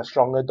wife, a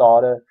stronger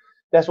daughter.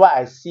 That's what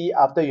I see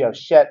after you have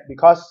shared,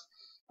 because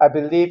I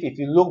believe if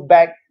you look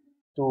back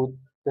to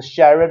the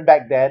Sharon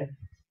back then,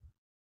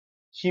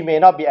 she may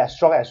not be as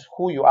strong as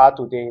who you are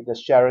today, the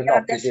Sharon Yeah,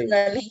 of today.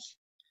 definitely.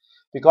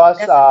 Because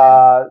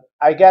Definitely.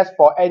 I guess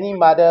for any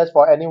mothers,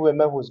 for any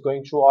women who's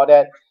going through all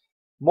that,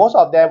 most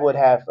of them would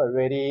have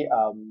already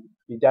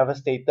be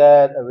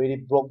devastated, already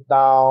broke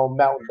down,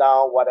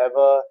 meltdown,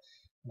 whatever,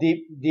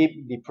 deep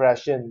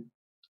depression.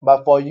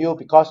 But for you,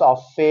 because of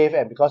faith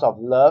and because of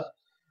love,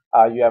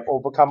 you have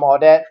overcome all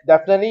that.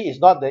 Definitely, it's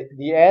not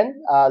the end.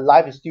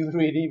 Life is still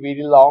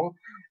really long.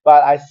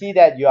 But I see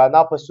that you are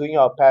now pursuing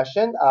your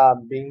passion,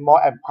 being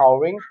more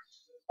empowering,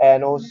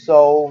 and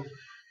also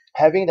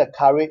having the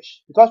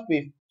courage, because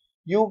with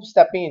you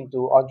stepping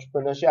into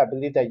entrepreneurship, I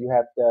believe that you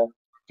have the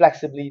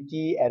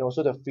flexibility and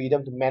also the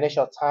freedom to manage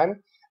your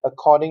time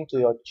according to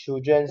your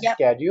children's Yeah.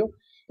 schedule,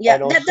 Yeah,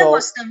 and that also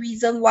was the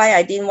reason why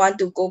I didn't want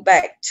to go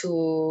back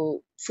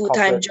to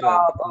full-time corporate. Yeah.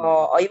 job,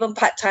 or even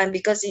part-time,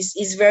 because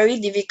it's very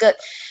difficult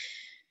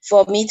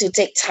for me to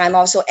take time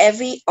off. So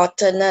every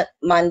alternate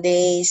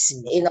Mondays,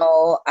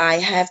 Mm, I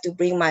have to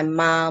bring my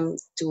mom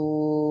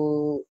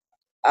to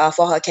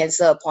for her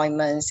cancer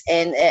appointments,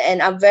 and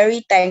I'm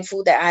very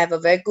thankful that I have a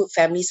very good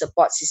family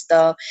support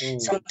system. mm,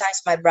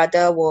 Sometimes my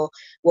brother will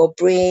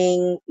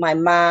bring my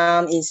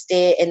mom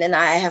instead, and then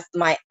I have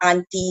my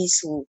aunties,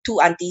 who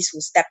two aunties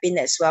who step in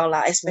as well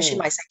lah, especially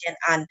mm, my second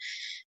aunt.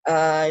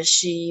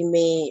 She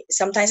may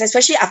sometimes,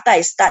 especially after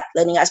I start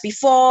learning arts,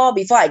 before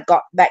I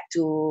got back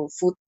to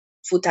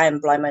full-time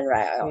employment,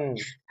 right? mm.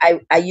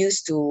 I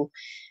used to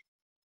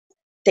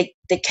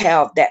take care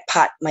of that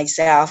part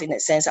myself. In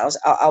that sense,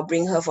 I'll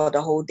bring her for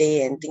the whole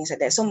day and things like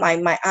that. So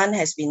my aunt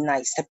has been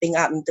like stepping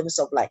up in terms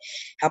of like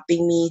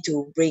helping me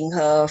to bring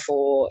her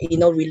for,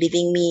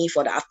 relieving me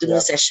for the afternoon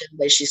Yep. session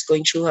where she's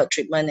going through her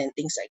treatment and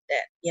things like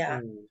that. Yeah.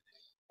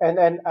 Mm.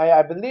 And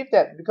I believe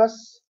that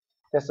because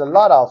there's a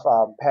lot of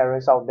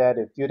parents out there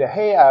that feel that,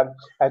 hey,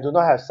 I do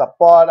not have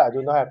support, I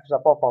do not have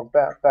support from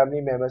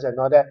family members and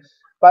all that,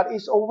 but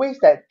it's always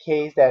that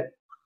case that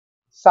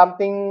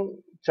something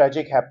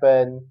tragic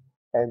happen,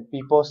 and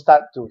people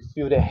start to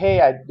feel that,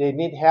 hey, they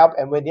need help,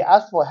 and when they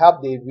ask for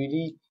help, they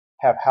really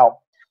have help.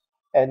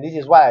 And this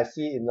is what I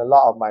see in a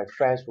lot of my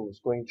friends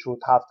who's going through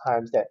tough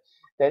times, that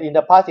in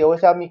the past they always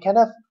tell me,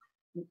 Kenneth,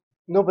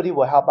 nobody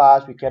will help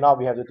us, we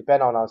have to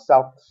depend on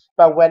ourselves.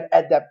 But when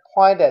at that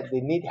point that they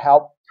need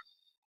help,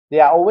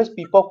 there are always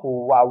people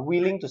who are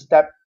willing to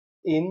step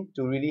in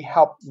to really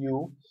help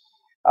you.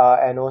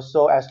 And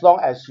also, as long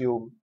as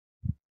you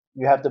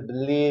have the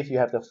belief, you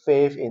have the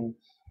faith in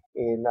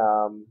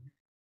um,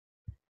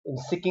 in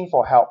seeking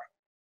for help,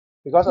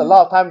 because a Mm.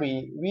 lot of time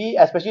we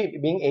especially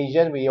being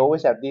Asian, we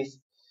always have this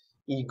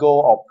ego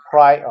or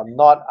pride of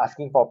not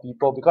asking for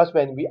people, because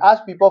when we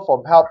ask people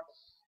for help,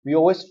 we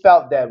always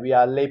felt that we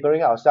are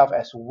labeling ourselves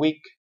as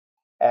weak,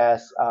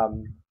 as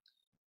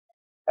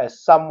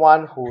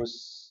someone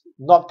who's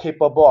not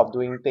capable of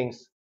doing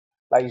things,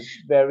 like it's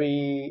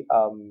very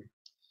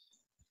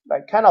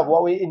like kind of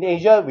what we in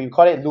Asia we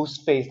call it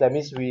lose face. That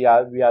means we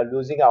are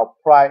losing our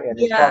pride, and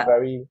it's not Yeah.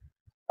 very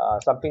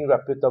something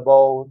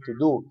reputable to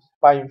do.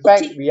 But in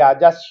fact, Putting we are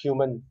just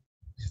human.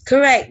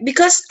 Correct.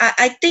 Because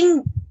I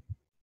think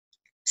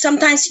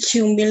sometimes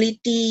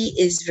humility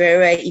is very,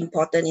 very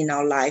important in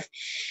our life.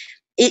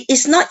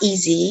 It's not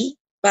easy,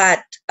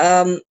 but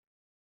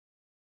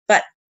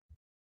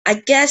I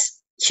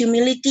guess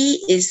humility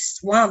is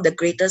one of the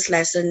greatest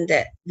lessons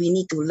that we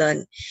need to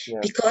learn, Yeah.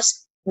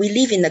 because we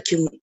live in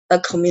a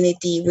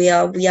community. We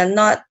are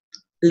not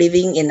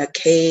living in a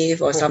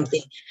cave or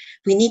something.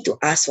 We need to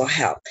ask for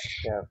help,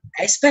 Yeah.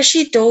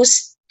 especially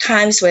those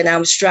times when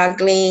I'm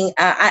struggling.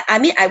 I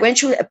mean, I went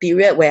through a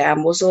period where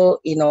I'm also,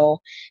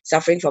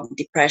 suffering from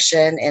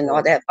depression and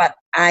all that, but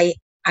I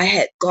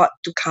had God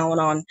to count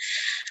on.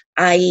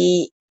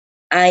 I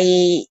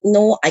I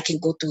know I can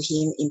go to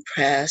him in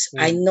prayers.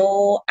 I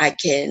know I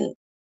can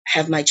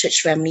have my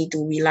church family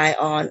to rely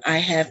on. I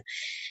have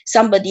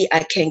somebody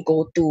I can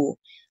go to.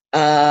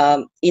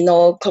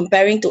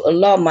 Comparing to a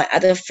lot of my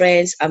other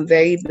friends, I'm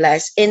very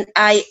blessed. And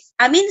I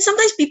mean,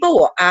 sometimes people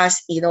will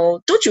ask,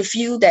 don't you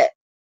feel that,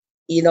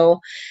 you know,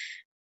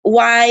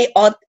 why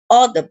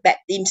all the bad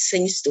things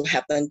seems to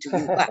happen to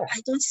you? But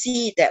I don't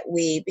see it that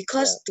way,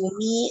 because to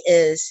me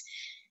is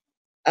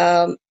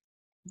um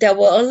there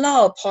were a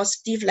lot of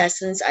positive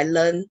lessons I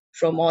learned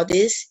from all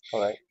this.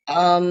 All right.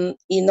 I'm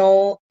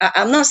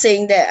not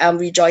saying that I'm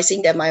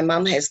rejoicing that my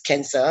mom has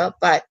cancer,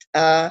 but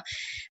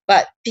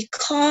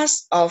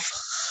because of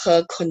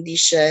her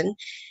condition,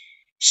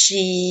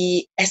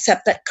 she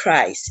accepted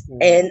Christ,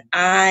 and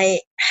I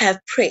have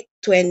prayed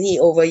 20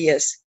 over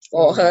years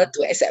for her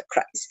to accept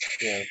Christ.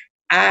 Yeah.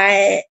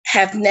 I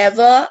have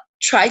never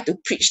tried to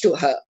preach to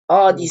her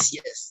all these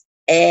years,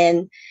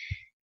 and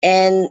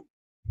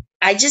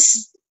I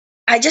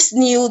just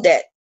knew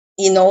that,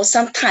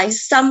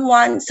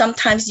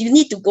 sometimes you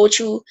need to go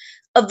through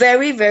a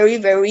very, very,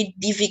 very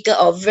difficult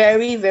or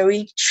very,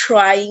 very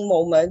trying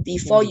moment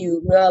before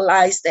you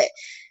realize that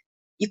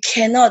you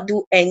cannot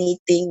do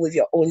anything with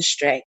your own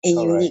strength, and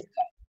All you right. need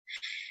God.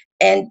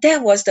 And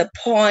that was the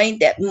point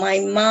that my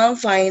mom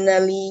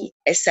finally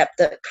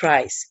accepted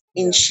Christ.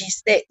 And Yeah. she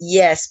said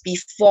yes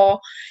before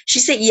she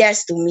said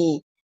yes to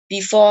me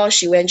before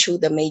she went through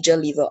the major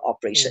liver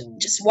operation.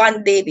 Just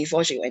one day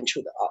before she went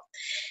through the op.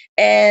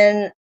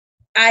 And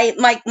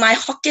my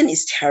Hokkien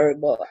is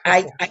terrible.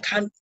 I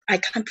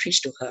can't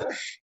preach to her.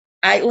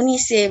 I only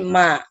say,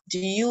 Ma, do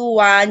you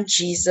want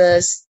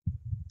Jesus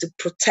to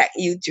protect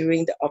you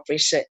during the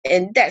operation?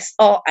 And that's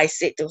all I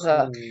said to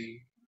her.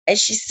 And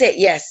she said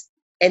yes.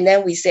 And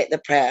then we said the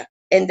prayer,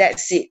 and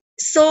that's it.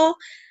 So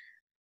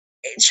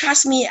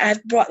trust me,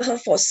 I've brought her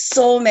for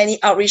so many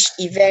outreach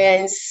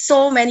events.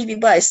 So many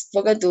people have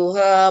spoken to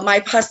her. My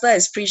pastor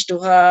has preached to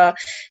her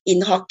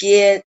in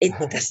Hokkien. It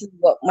doesn't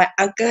work. My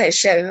uncle has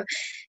shared with her.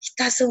 It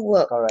doesn't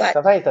work. Correct.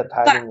 Sometimes it's the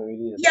But timing,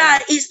 really. yeah,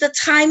 it's the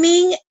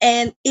timing,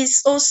 and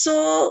it's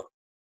also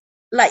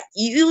like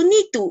you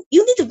need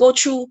to go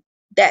through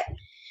that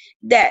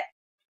that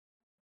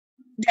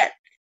that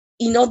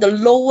the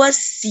lowest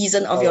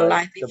season of your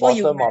life The before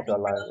you bottom of really your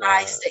life,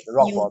 realize that the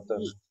rock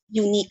bottom.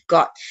 you need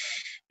God.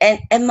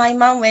 And my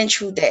mom went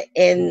through that,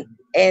 and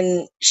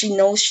she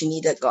knows she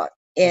needed God.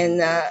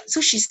 And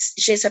so she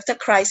accepted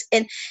Christ,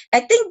 and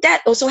I think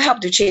that also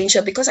helped to change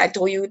her, because I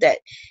told you that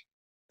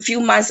a few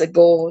months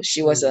ago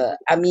she was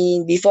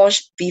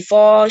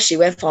before she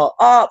went for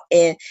op,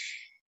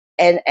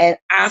 and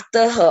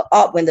after her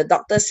op, when the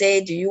doctor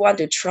said, do you want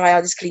to try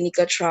out this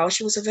clinical trial,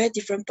 she was a very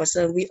different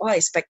person. We all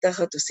expected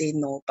her to say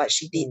no, but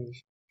she did.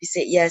 She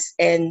said yes,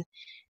 and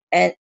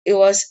she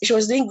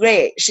was doing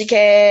great. She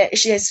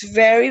has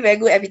very, very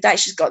good appetite.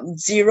 She's got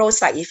zero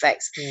side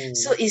effects.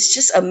 So it's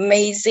just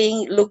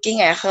amazing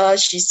looking at her.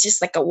 She's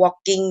just like a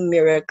walking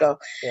miracle.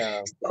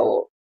 Yeah.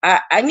 So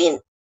I mean,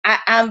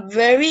 I'm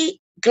very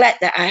glad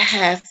that I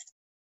have,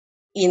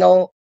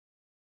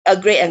 a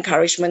great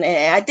encouragement.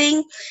 And I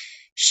think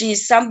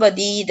she's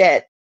somebody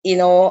that,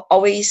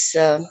 always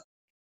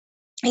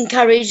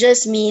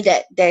encourages me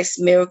that there's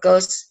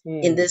miracles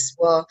in this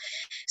world.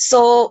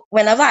 So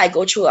whenever I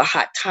go through a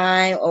hard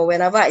time, or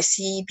whenever I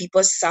see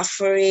people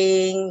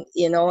suffering,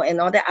 and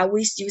all that, I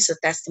always use a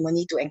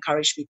testimony to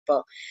encourage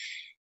people.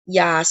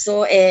 Yeah.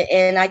 So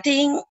and I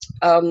think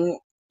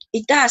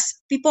it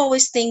does. People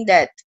always think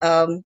that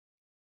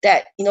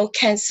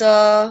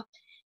cancer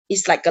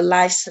is like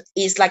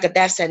a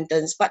death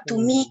sentence. But to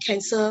me,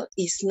 cancer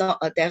is not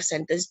a death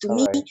sentence. To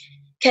me,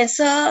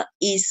 cancer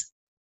is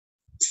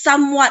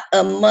somewhat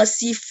a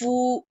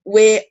merciful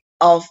way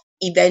of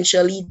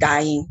eventually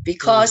dying,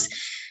 because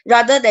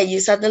rather than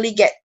you suddenly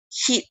get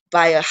hit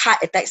by a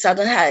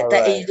sudden heart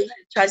attack, and you don't have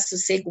a chance to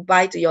say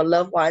goodbye to your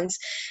loved ones.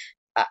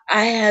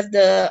 I have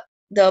the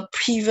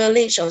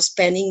privilege of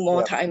spending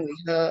more time with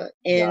her,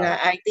 and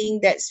I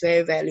think that's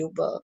very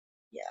valuable.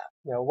 Yeah.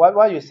 Yeah,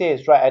 what you say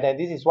is right, and then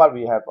this is what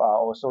we have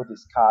also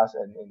discussed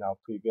in our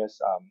previous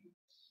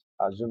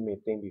Zoom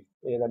meeting.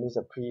 That means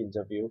a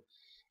pre-interview,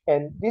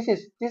 and this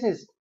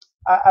is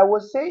I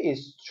would say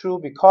is true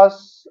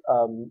because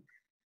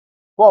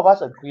both of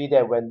us agree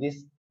that when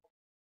this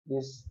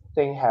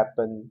thing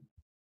happened,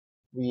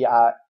 we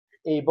are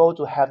able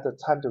to have the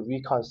time to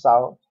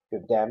reconcile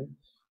with them,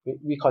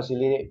 reconcile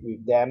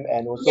with them,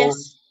 and also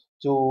Yes.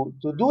 to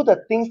do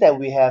the things that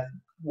we have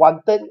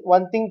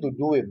wanting to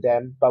do with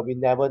them, but we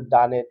never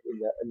done it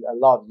in a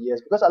lot of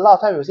years. Because a lot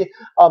of times we say,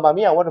 oh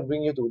mommy, I want to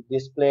bring you to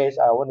this place,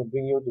 I want to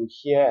bring you to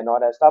here and all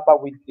that stuff,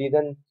 but we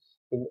didn't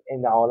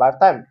in our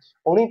lifetime.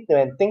 Only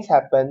when things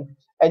happen.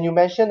 And you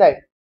mentioned that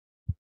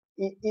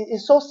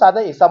it's so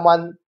sudden if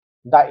someone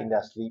died in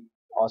their sleep,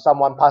 or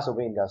someone passed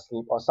away in their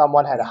sleep, or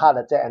someone had a heart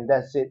attack and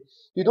that's it.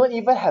 You don't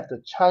even have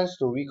the chance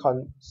to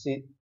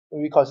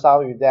reconcile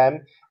with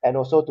them, and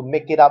also to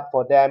make it up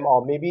for them,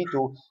 or maybe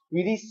to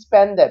really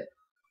spend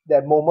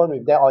that moment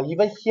with them, or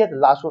even hear the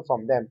last word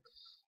from them.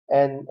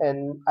 And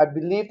I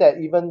believe that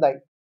even like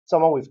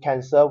someone with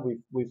cancer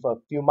with a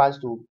few months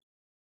to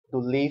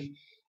live,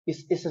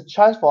 it's a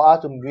chance for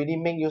us to really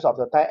make use of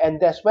the time. And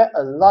that's where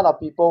a lot of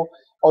people,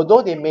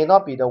 although they may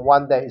not be the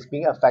one that is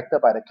being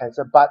affected by the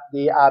cancer, but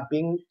they are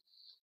being,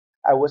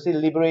 I would say,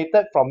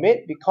 liberated from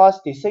it,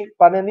 because they say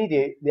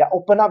finally they are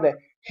open up that,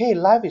 hey,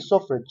 life is so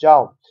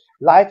fragile,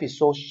 life is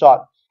so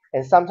short,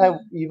 and sometimes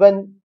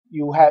even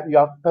you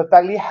are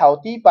perfectly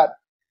healthy, but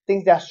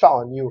things that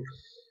short on you.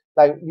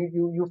 Like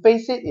you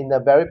face it in a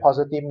very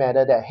positive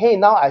manner, that hey,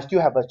 now I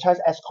still have a chance,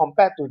 as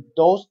compared to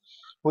those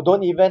who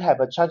don't even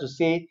have a chance to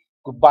say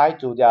goodbye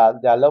to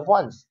their loved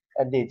ones,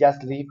 and they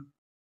just leave.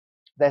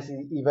 That's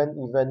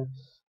even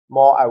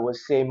more, I would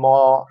say,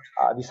 more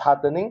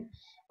disheartening.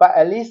 But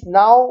at least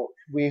now,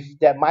 with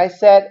that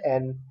mindset,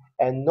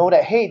 and know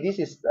that hey, this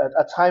is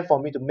a time for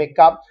me to make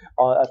up,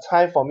 or a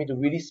time for me to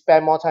really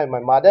spend more time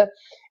with my mother,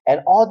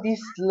 and all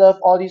this love,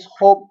 all this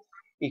hope,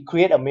 it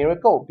create a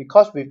miracle.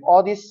 Because with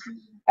all this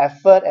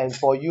effort, and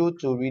for you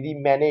to really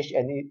manage,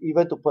 and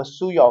even to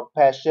pursue your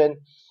passion,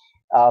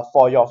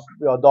 for your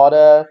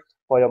daughter,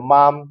 for your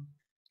mom,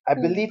 I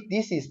Mm. believe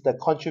this is the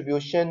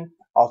contribution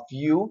of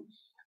you,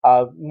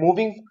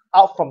 moving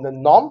out from the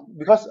norm.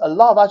 Because a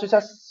lot of us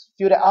just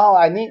feel that, oh,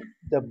 I need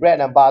the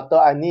bread and butter,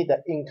 I need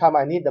the income,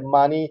 I need the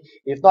money.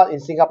 If not in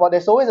Singapore,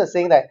 there's always a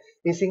saying that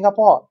in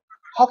Singapore,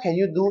 how can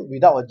you do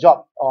without a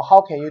job, or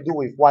how can you do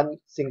with one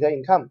single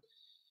income?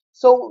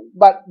 So,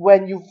 but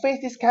when you face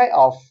this kind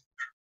of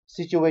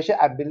situation,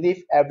 I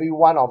believe every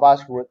one of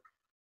us would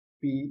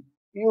be,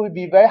 it would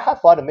be very hard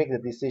for us to make the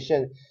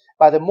decision.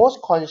 But the most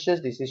conscious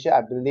decision,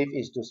 I believe,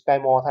 is to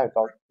spend more time with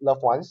our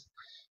loved ones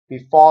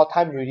before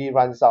time really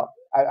runs out.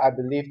 I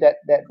believe that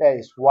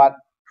is what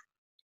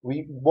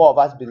we both of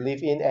us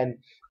believe in, and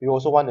we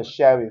also want to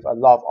share with a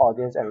lot of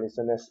audience and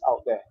listeners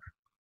out there.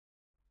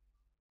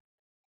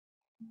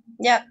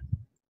 Yeah,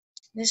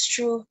 that's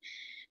true.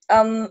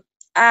 Um,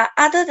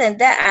 Other than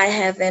that, I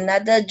have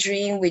another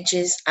dream, which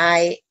is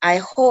I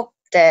hope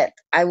that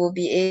I will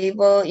be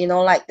able,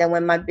 like that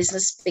when my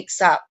business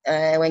picks up,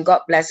 when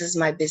God blesses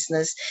my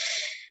business,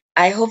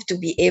 I hope to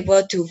be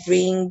able to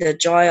bring the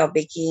joy of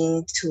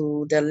baking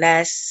to the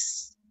less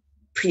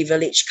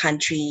privileged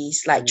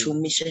countries, like through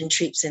Mm, mission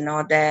trips and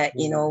all that,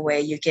 mm, where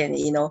you can,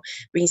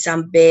 bring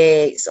some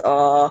bakes,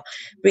 or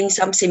bring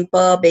some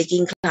simple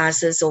baking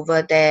classes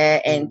over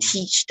there and mm,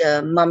 teach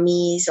the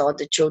mummies or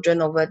the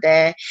children over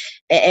there,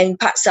 and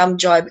impart some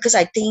joy. Because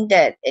I think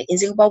that in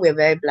Singapore we're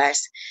very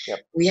blessed. yep.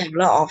 We have a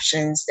lot of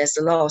options. There's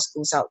a lot of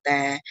schools out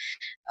there,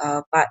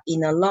 but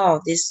in a lot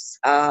of these,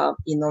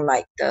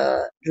 like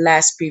the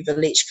less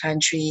privileged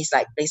countries,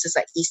 like places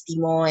like East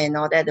Timor and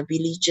all that, the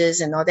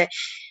villages and all that,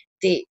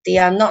 they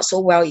are not so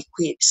well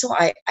equipped. So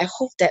I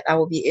hope that I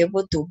will be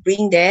able to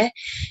bring there,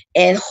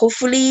 and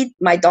hopefully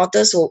my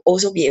daughters will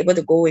also be able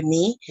to go with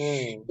me,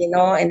 Mm,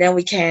 and then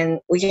we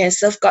can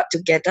serve God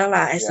together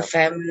lah, as a yep.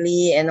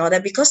 family and all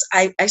that. Because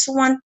I also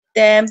want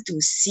them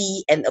to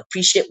see and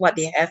appreciate what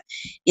they have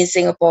in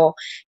Singapore,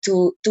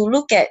 to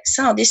look at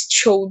some of these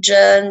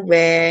children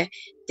where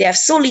they have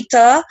so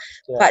little,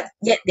 Yeah. but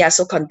yet they are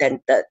so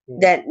contented Mm,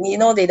 that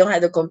they don't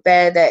have to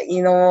compare that,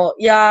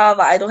 yeah,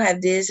 but I don't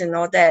have this and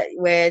all that.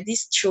 Where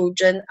these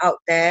children out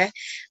there,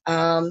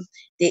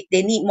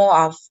 they need more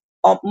of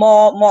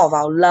more of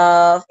our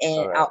love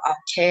and correct. our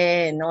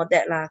care and all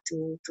that lah,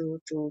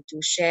 to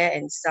share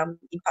and some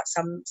impart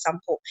some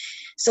hope.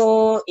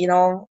 So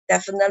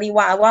definitely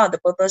one of the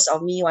purpose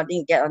of me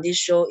wanting to get on this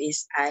show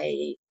is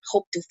I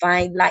hope to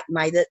find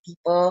like-minded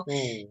people,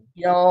 Mm,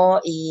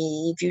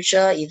 in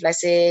future. If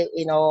let's say,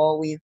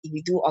 if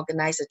we do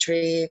organize a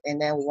trip and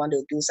then we want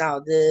to do some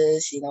of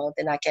this,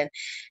 then I can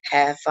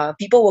have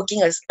people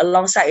working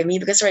alongside with me.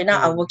 Because right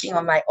now I'm mm. working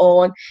on my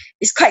own.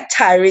 It's quite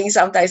tiring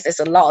sometimes. There's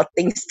a lot of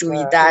things to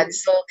be It, done.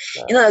 So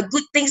uh, the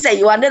good things that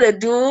you wanted to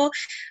do,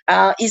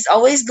 it's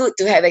always good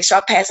to have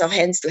extra pairs of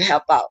hands to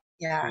help out.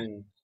 Yeah.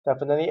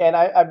 Definitely. And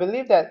I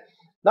believe that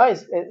now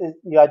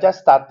you are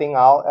just starting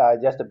out,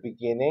 just the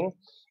beginning,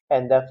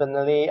 and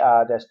definitely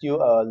there's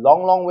still a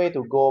long way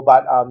to go.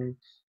 But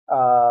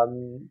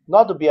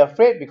not to be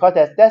afraid, because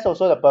that's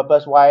also the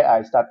purpose why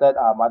I started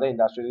Mother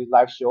Industrialist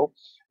live show,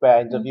 where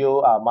I Mm, interview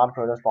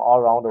mompreneurs from all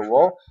around the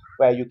world,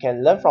 where you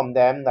can learn from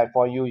them. Like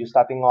for you, you're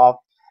starting off.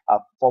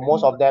 For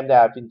most mm, of them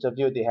that I've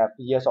interviewed, they have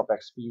years of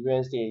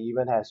experience. They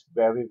even has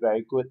very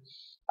good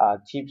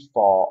tips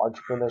for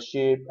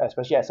entrepreneurship,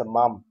 especially as a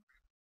mom.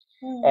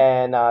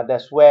 And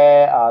that's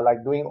where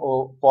like doing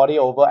 40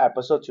 over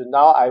episodes to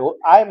now,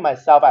 I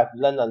myself I've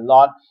learned a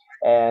lot,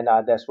 and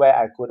that's where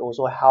I could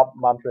also help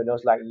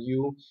mompreneurs like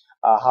you,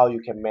 how you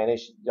can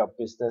manage your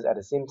business at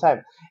the same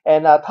time.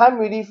 And time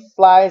really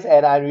flies,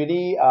 and I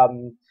really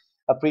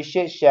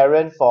appreciate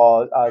Sharon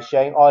for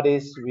sharing all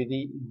these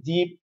really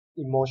deep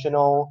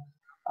emotional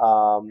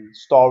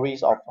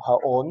stories of her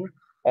own,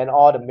 and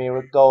all the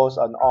miracles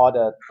and all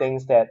the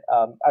things that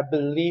I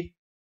believe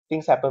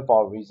things happen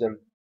for a reason.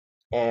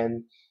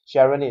 And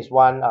Sharon is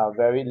one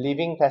very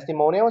living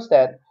testimonials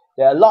that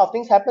there are a lot of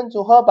things happen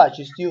to her, but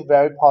she's still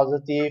very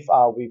positive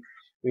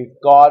with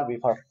God,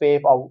 with her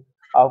faith, or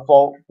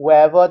for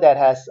whoever that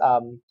has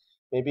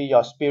maybe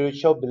your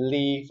spiritual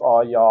belief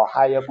or your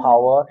higher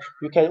power,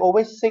 you can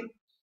always seek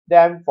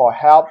them for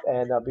help.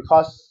 And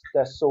because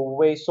there's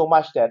always so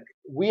much that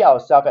we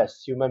ourselves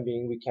as human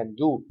beings we can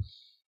do,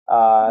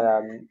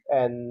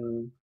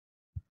 and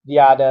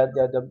yeah,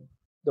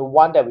 the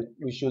one that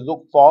we should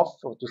look for,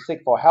 to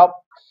seek for help.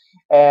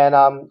 And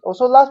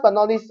also last but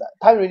not least,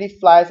 time really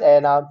flies.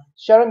 And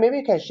Sharon, maybe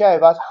you can share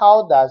with us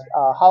how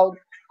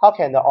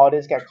can the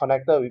audience get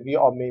connected with you,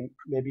 or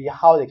maybe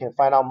how they can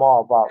find out more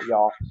about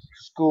your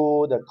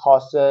school, the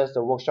courses,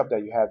 the workshop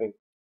that you're having.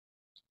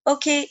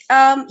 Okay,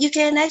 you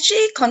can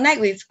actually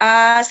connect with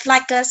us,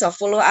 like us, or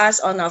follow us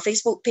on our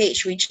Facebook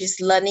page, which is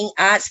Learning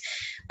Arts.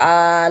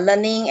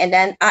 Learning, and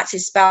then arts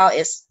is spelled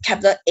is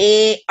capital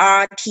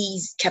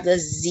A-R-T, capital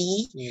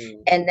Z,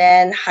 and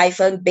then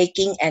hyphen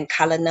baking and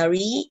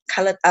culinary.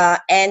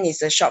 N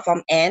is a short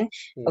form N.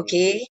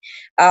 Okay.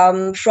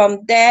 From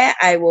there,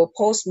 I will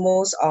post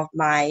most of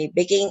my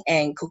baking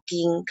and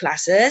cooking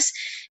classes.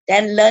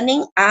 Then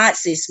learning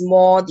arts is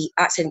more the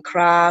arts and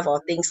craft,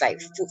 or things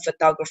like food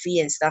photography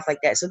and stuff like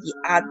that. So the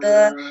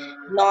other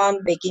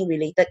non-baking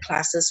related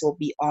classes will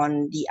be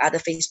on the other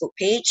Facebook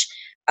page.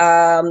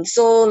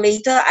 So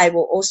later I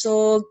will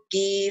also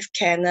give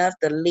Kenneth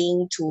the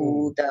link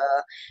to the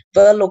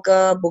Ver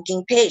Local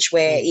booking page,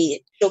 where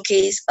it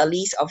showcases a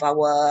list of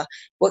our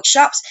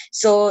workshops.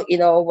 So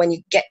when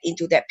you get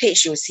into that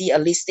page, you'll see a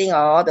listing of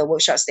all the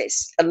workshops.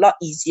 That's a lot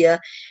easier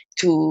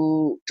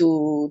to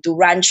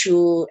run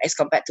through as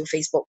compared to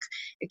Facebook.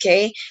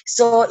 Okay,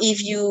 so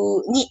if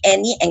you need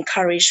any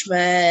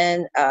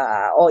encouragement,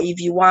 or if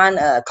you want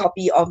a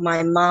copy of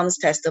my mom's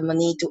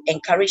testimony to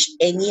encourage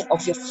any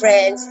of your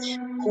friends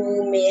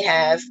who may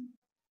have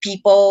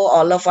people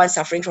or loved ones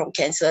suffering from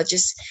cancer,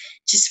 just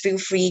feel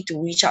free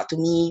to reach out to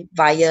me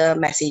via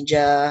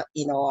messenger,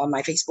 on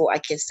my Facebook. I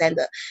can send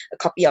a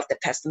copy of the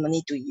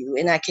testimony to you,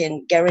 and I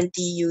can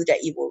guarantee you that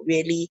it will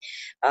really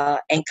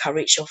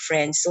encourage your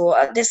friends. So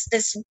this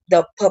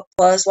the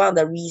purpose, one of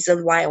the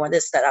reasons why I wanted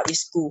to start up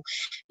this school,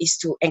 is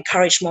to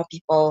encourage more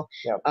people,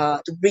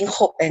 to bring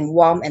hope and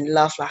warmth and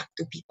love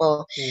to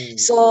people.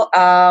 So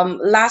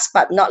last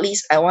but not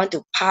least, I want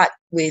to part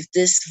with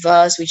this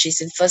verse, which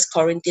is in 1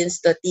 Corinthians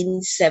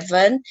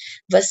 13:7,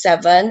 verse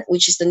 7,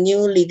 which is the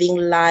New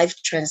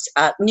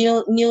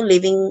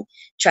Living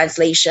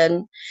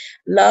Translation.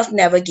 Love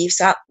never gives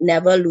up,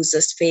 never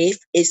loses faith,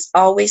 is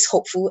always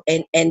hopeful,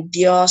 and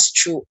endures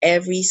through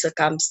every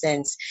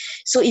circumstance.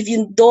 So if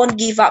you don't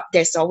give up,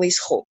 there's always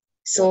hope.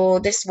 So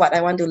that's what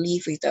I want to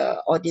leave with the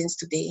audience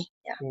today.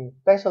 Yeah.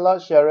 Thanks a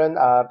lot, Sharon.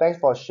 Thanks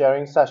for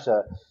sharing such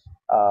a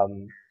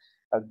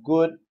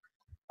good,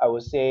 I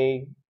would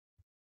say,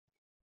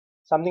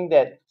 something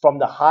that from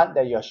the heart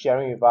that you're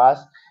sharing with us,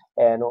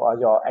 and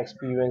your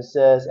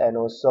experiences, and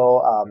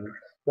also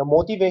your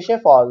motivation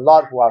for a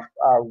lot who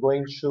are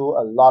going through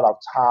a lot of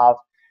tough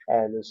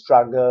and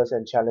struggles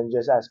and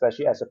challenges,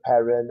 especially as a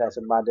parent, as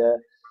a mother,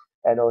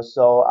 and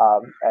also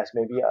as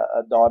maybe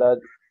a daughter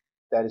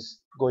that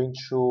is going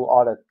through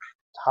all the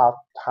tough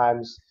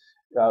times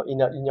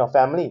in your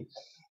family.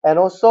 And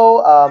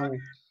also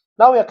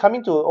now we are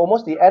coming to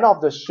almost the end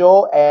of the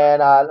show,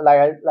 and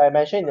like I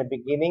mentioned in the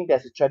beginning,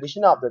 there's a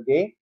tradition of the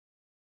day.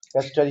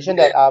 There's a tradition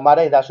that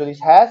Mother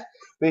Industrialist has,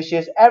 which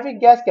is every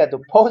guest get to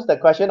post the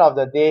question of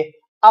the day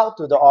out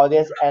to the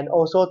audience and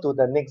also to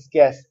the next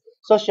guest.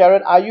 So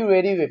Sharon, are you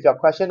ready with your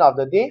question of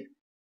the day?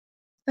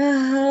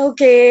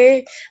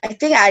 Okay, I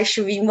think I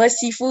should be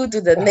merciful to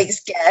the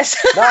next guest.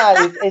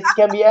 No, it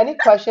can be any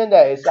question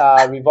that is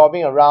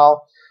revolving around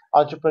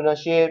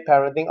entrepreneurship,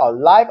 parenting, or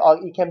life,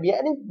 or it can be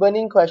any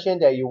burning question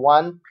that you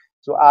want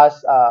to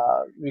ask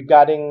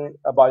regarding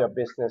about your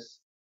business.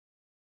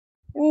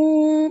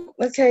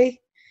 Okay.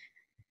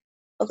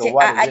 So Okay,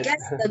 what I is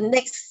guess it? the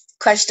next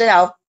question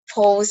I'll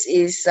pose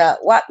is,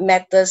 what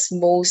matters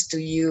most to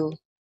you?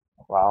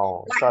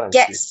 Wow, short What and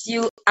sweet. gets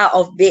you out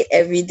of bed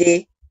every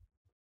day?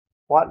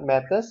 What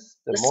matters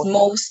the What's most?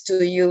 most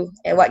to you,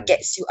 and what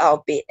gets you out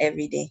of bed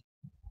every day?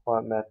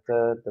 What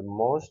matters the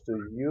most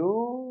to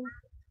you,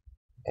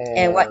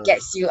 And what and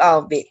gets you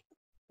out of bed?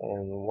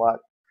 what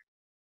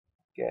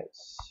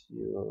gets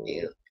you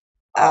You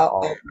out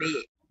out of of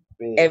bed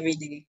bed? every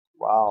day.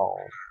 Wow.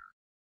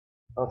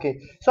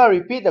 Okay, so I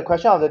repeat the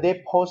question of the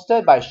day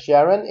posted by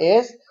Sharon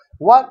is,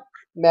 what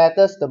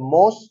matters the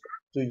most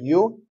to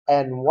you,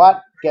 and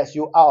what gets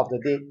you out of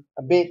the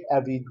bed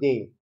every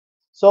day?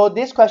 So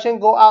this question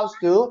go out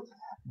to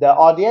the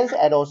audience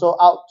and also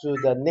out to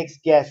the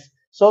next guest.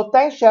 So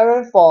thanks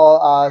Sharon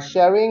for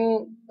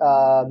sharing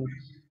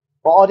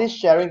for all this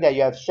sharing that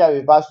you have shared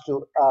with us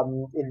to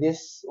in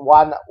this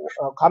one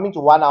coming to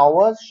 1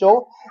 hour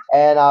show,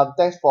 and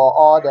thanks for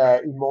all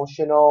the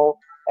emotional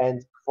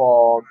and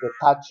for the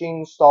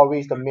touching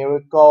stories, the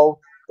miracle,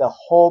 the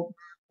hope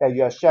that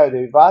you have shared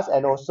with us,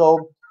 and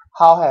also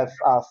how have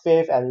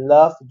faith and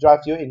love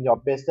drive you in your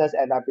business,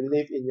 and I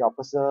believe in your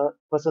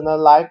personal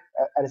life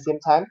at the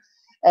same time.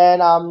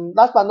 And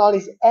last but not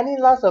least, any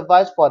last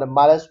advice for the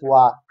mothers who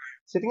are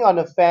sitting on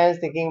the fence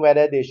thinking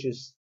whether they should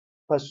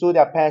pursue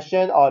their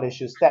passion or they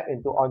should step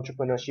into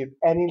entrepreneurship?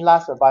 Any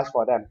last advice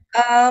for them?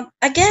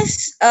 I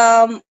guess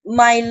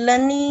my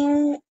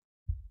learning,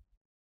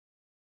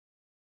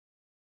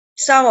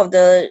 some of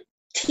the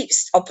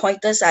tips or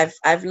pointers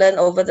I've learned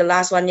over the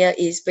last 1 year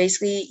is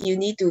basically you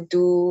need to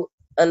do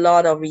a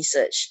lot of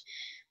research,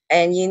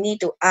 and you need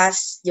to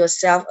ask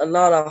yourself a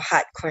lot of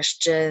hard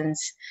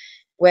questions,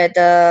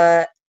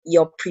 whether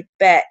you're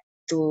prepared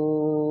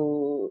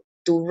to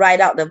ride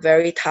out the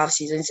very tough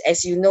seasons.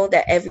 As you know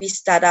that every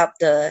startup,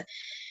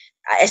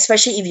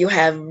 especially if you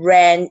have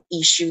rent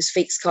issues,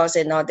 fixed costs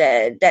and all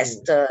that,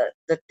 that's the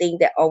thing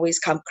that always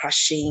come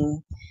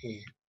crushing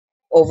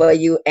over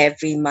you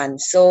every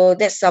month. So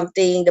that's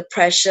something, the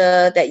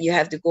pressure that you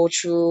have to go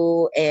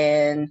through,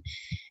 and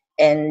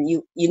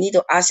you need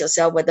to ask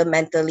yourself whether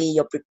mentally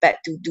you're prepared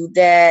to do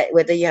that,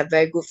 whether you have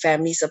very good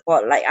family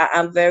support. Like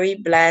I'm very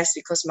blessed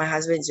because my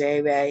husband is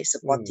very, very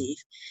supportive.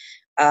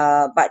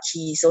 But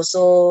he's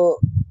also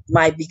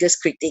my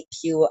biggest critic.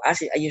 He will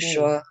ask, are you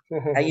sure?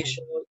 Are you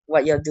sure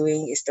what you're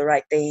doing is the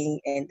right thing,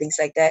 and things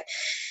like that?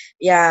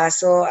 Yeah,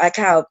 so I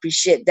kind of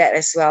appreciate that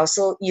as well.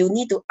 So you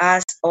need to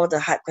ask all the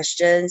hard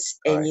questions,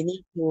 and you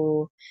need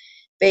to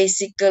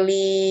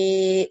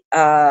basically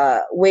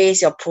weigh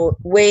your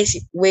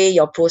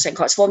pros and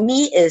cons. For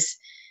me, is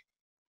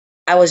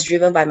I was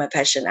driven by my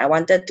passion. I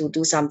wanted to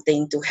do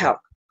something to help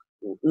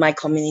my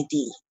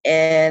community,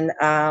 and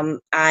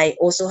I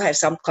also have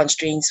some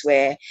constraints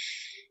where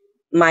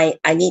I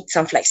need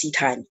some flexi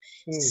time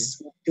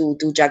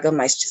to juggle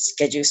my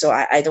schedule, so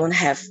I don't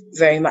have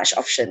very much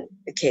option.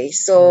 Okay,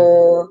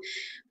 so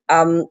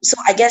so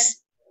I guess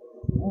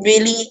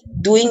really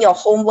doing your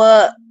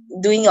homework,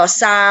 doing your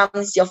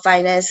sums, your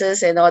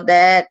finances and all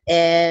that,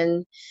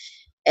 and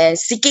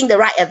seeking the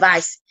right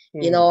advice.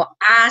 You know,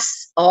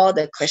 ask all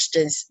the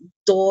questions.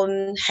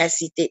 Don't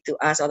hesitate to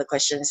ask all the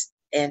questions,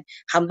 and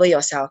humble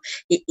yourself.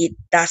 It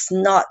does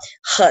not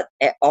hurt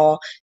at all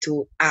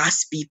to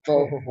ask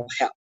people for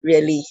help,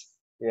 really.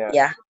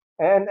 Yeah.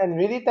 And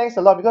really thanks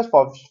a lot, because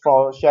for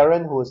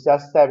Sharon, who's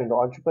just stepped into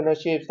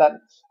entrepreneurship, start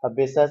a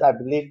business, I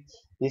believe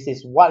this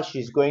is what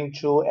she's going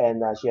through,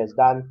 and she has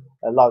done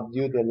a lot of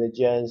due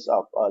diligence,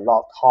 of a lot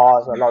of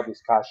thoughts, a lot of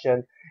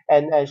discussion,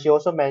 and she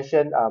also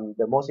mentioned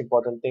the most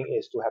important thing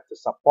is to have the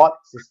support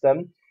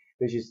system,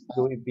 which is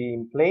to be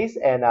in place,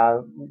 and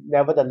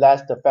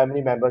nevertheless the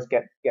family members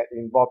get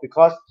involved,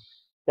 because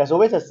there's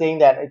always a saying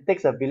that it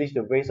takes a village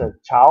to raise a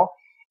child.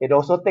 It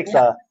also takes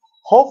a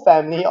whole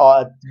family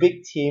or a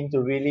big team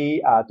to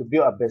really to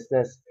build a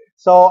business.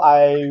 So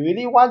I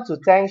really want to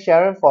thank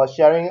Sharon for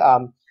sharing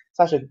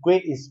such a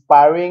great,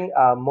 inspiring,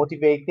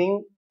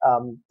 motivating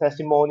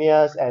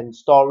testimonials and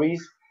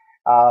stories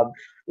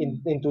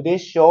in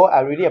today's show.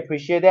 I really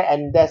appreciate that,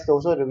 and that's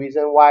also the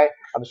reason why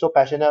I'm so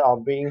passionate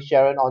on bringing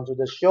Sharon onto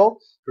the show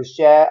to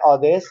share all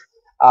this,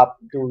 to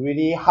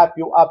really hype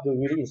you up, to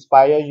really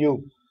inspire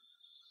you.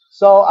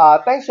 So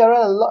thanks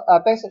Sharon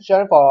thanks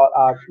Sharon for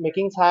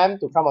making time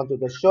to come onto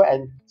the show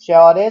and share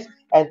all this.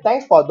 And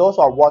thanks for those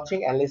who are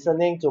watching and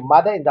listening to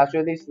Mother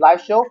Industrialist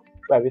live show,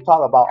 where we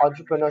talk about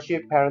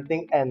entrepreneurship,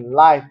 parenting, and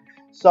life.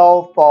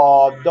 So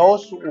for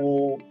those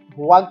who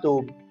want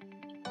to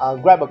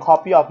grab a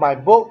copy of my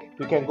book,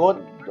 you can go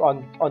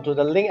onto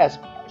the link as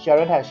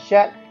Sharon has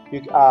shared.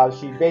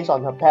 She based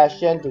on her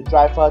passion to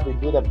drive her to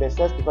do the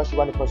business, because she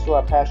want to pursue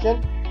her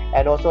passion.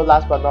 And also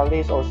last but not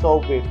least, also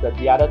with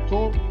the other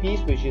two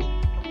P's, which is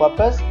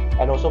purpose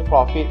and also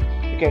profit.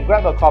 You can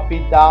grab a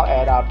copy down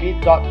at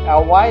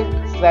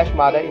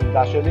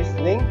bit.ly/motherindustrialist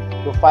link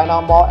to find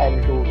out more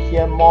and to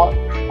hear more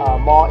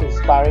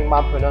inspiring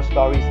mompreneur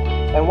stories.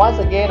 And once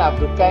again, I have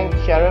to thank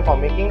Sharon for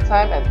making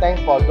time, and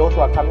thanks for those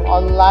who are coming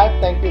on live.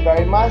 Thank you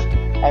very much.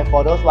 And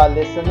for those who are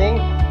listening,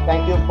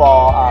 thank you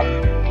for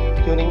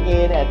tuning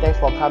in, and thanks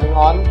for coming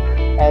on.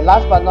 And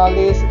last but not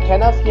least,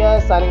 Kenneth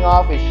here signing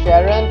off with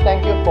Sharon.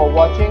 Thank you for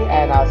watching,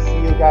 and I'll see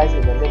you guys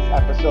in the next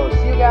episode.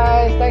 See you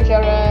guys. Thanks,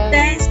 Sharon.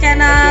 Thanks,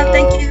 Kenneth.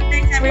 Thank you.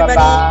 Thanks, everybody.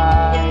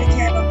 Bye-bye. Yeah, take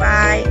care.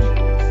 Bye-bye.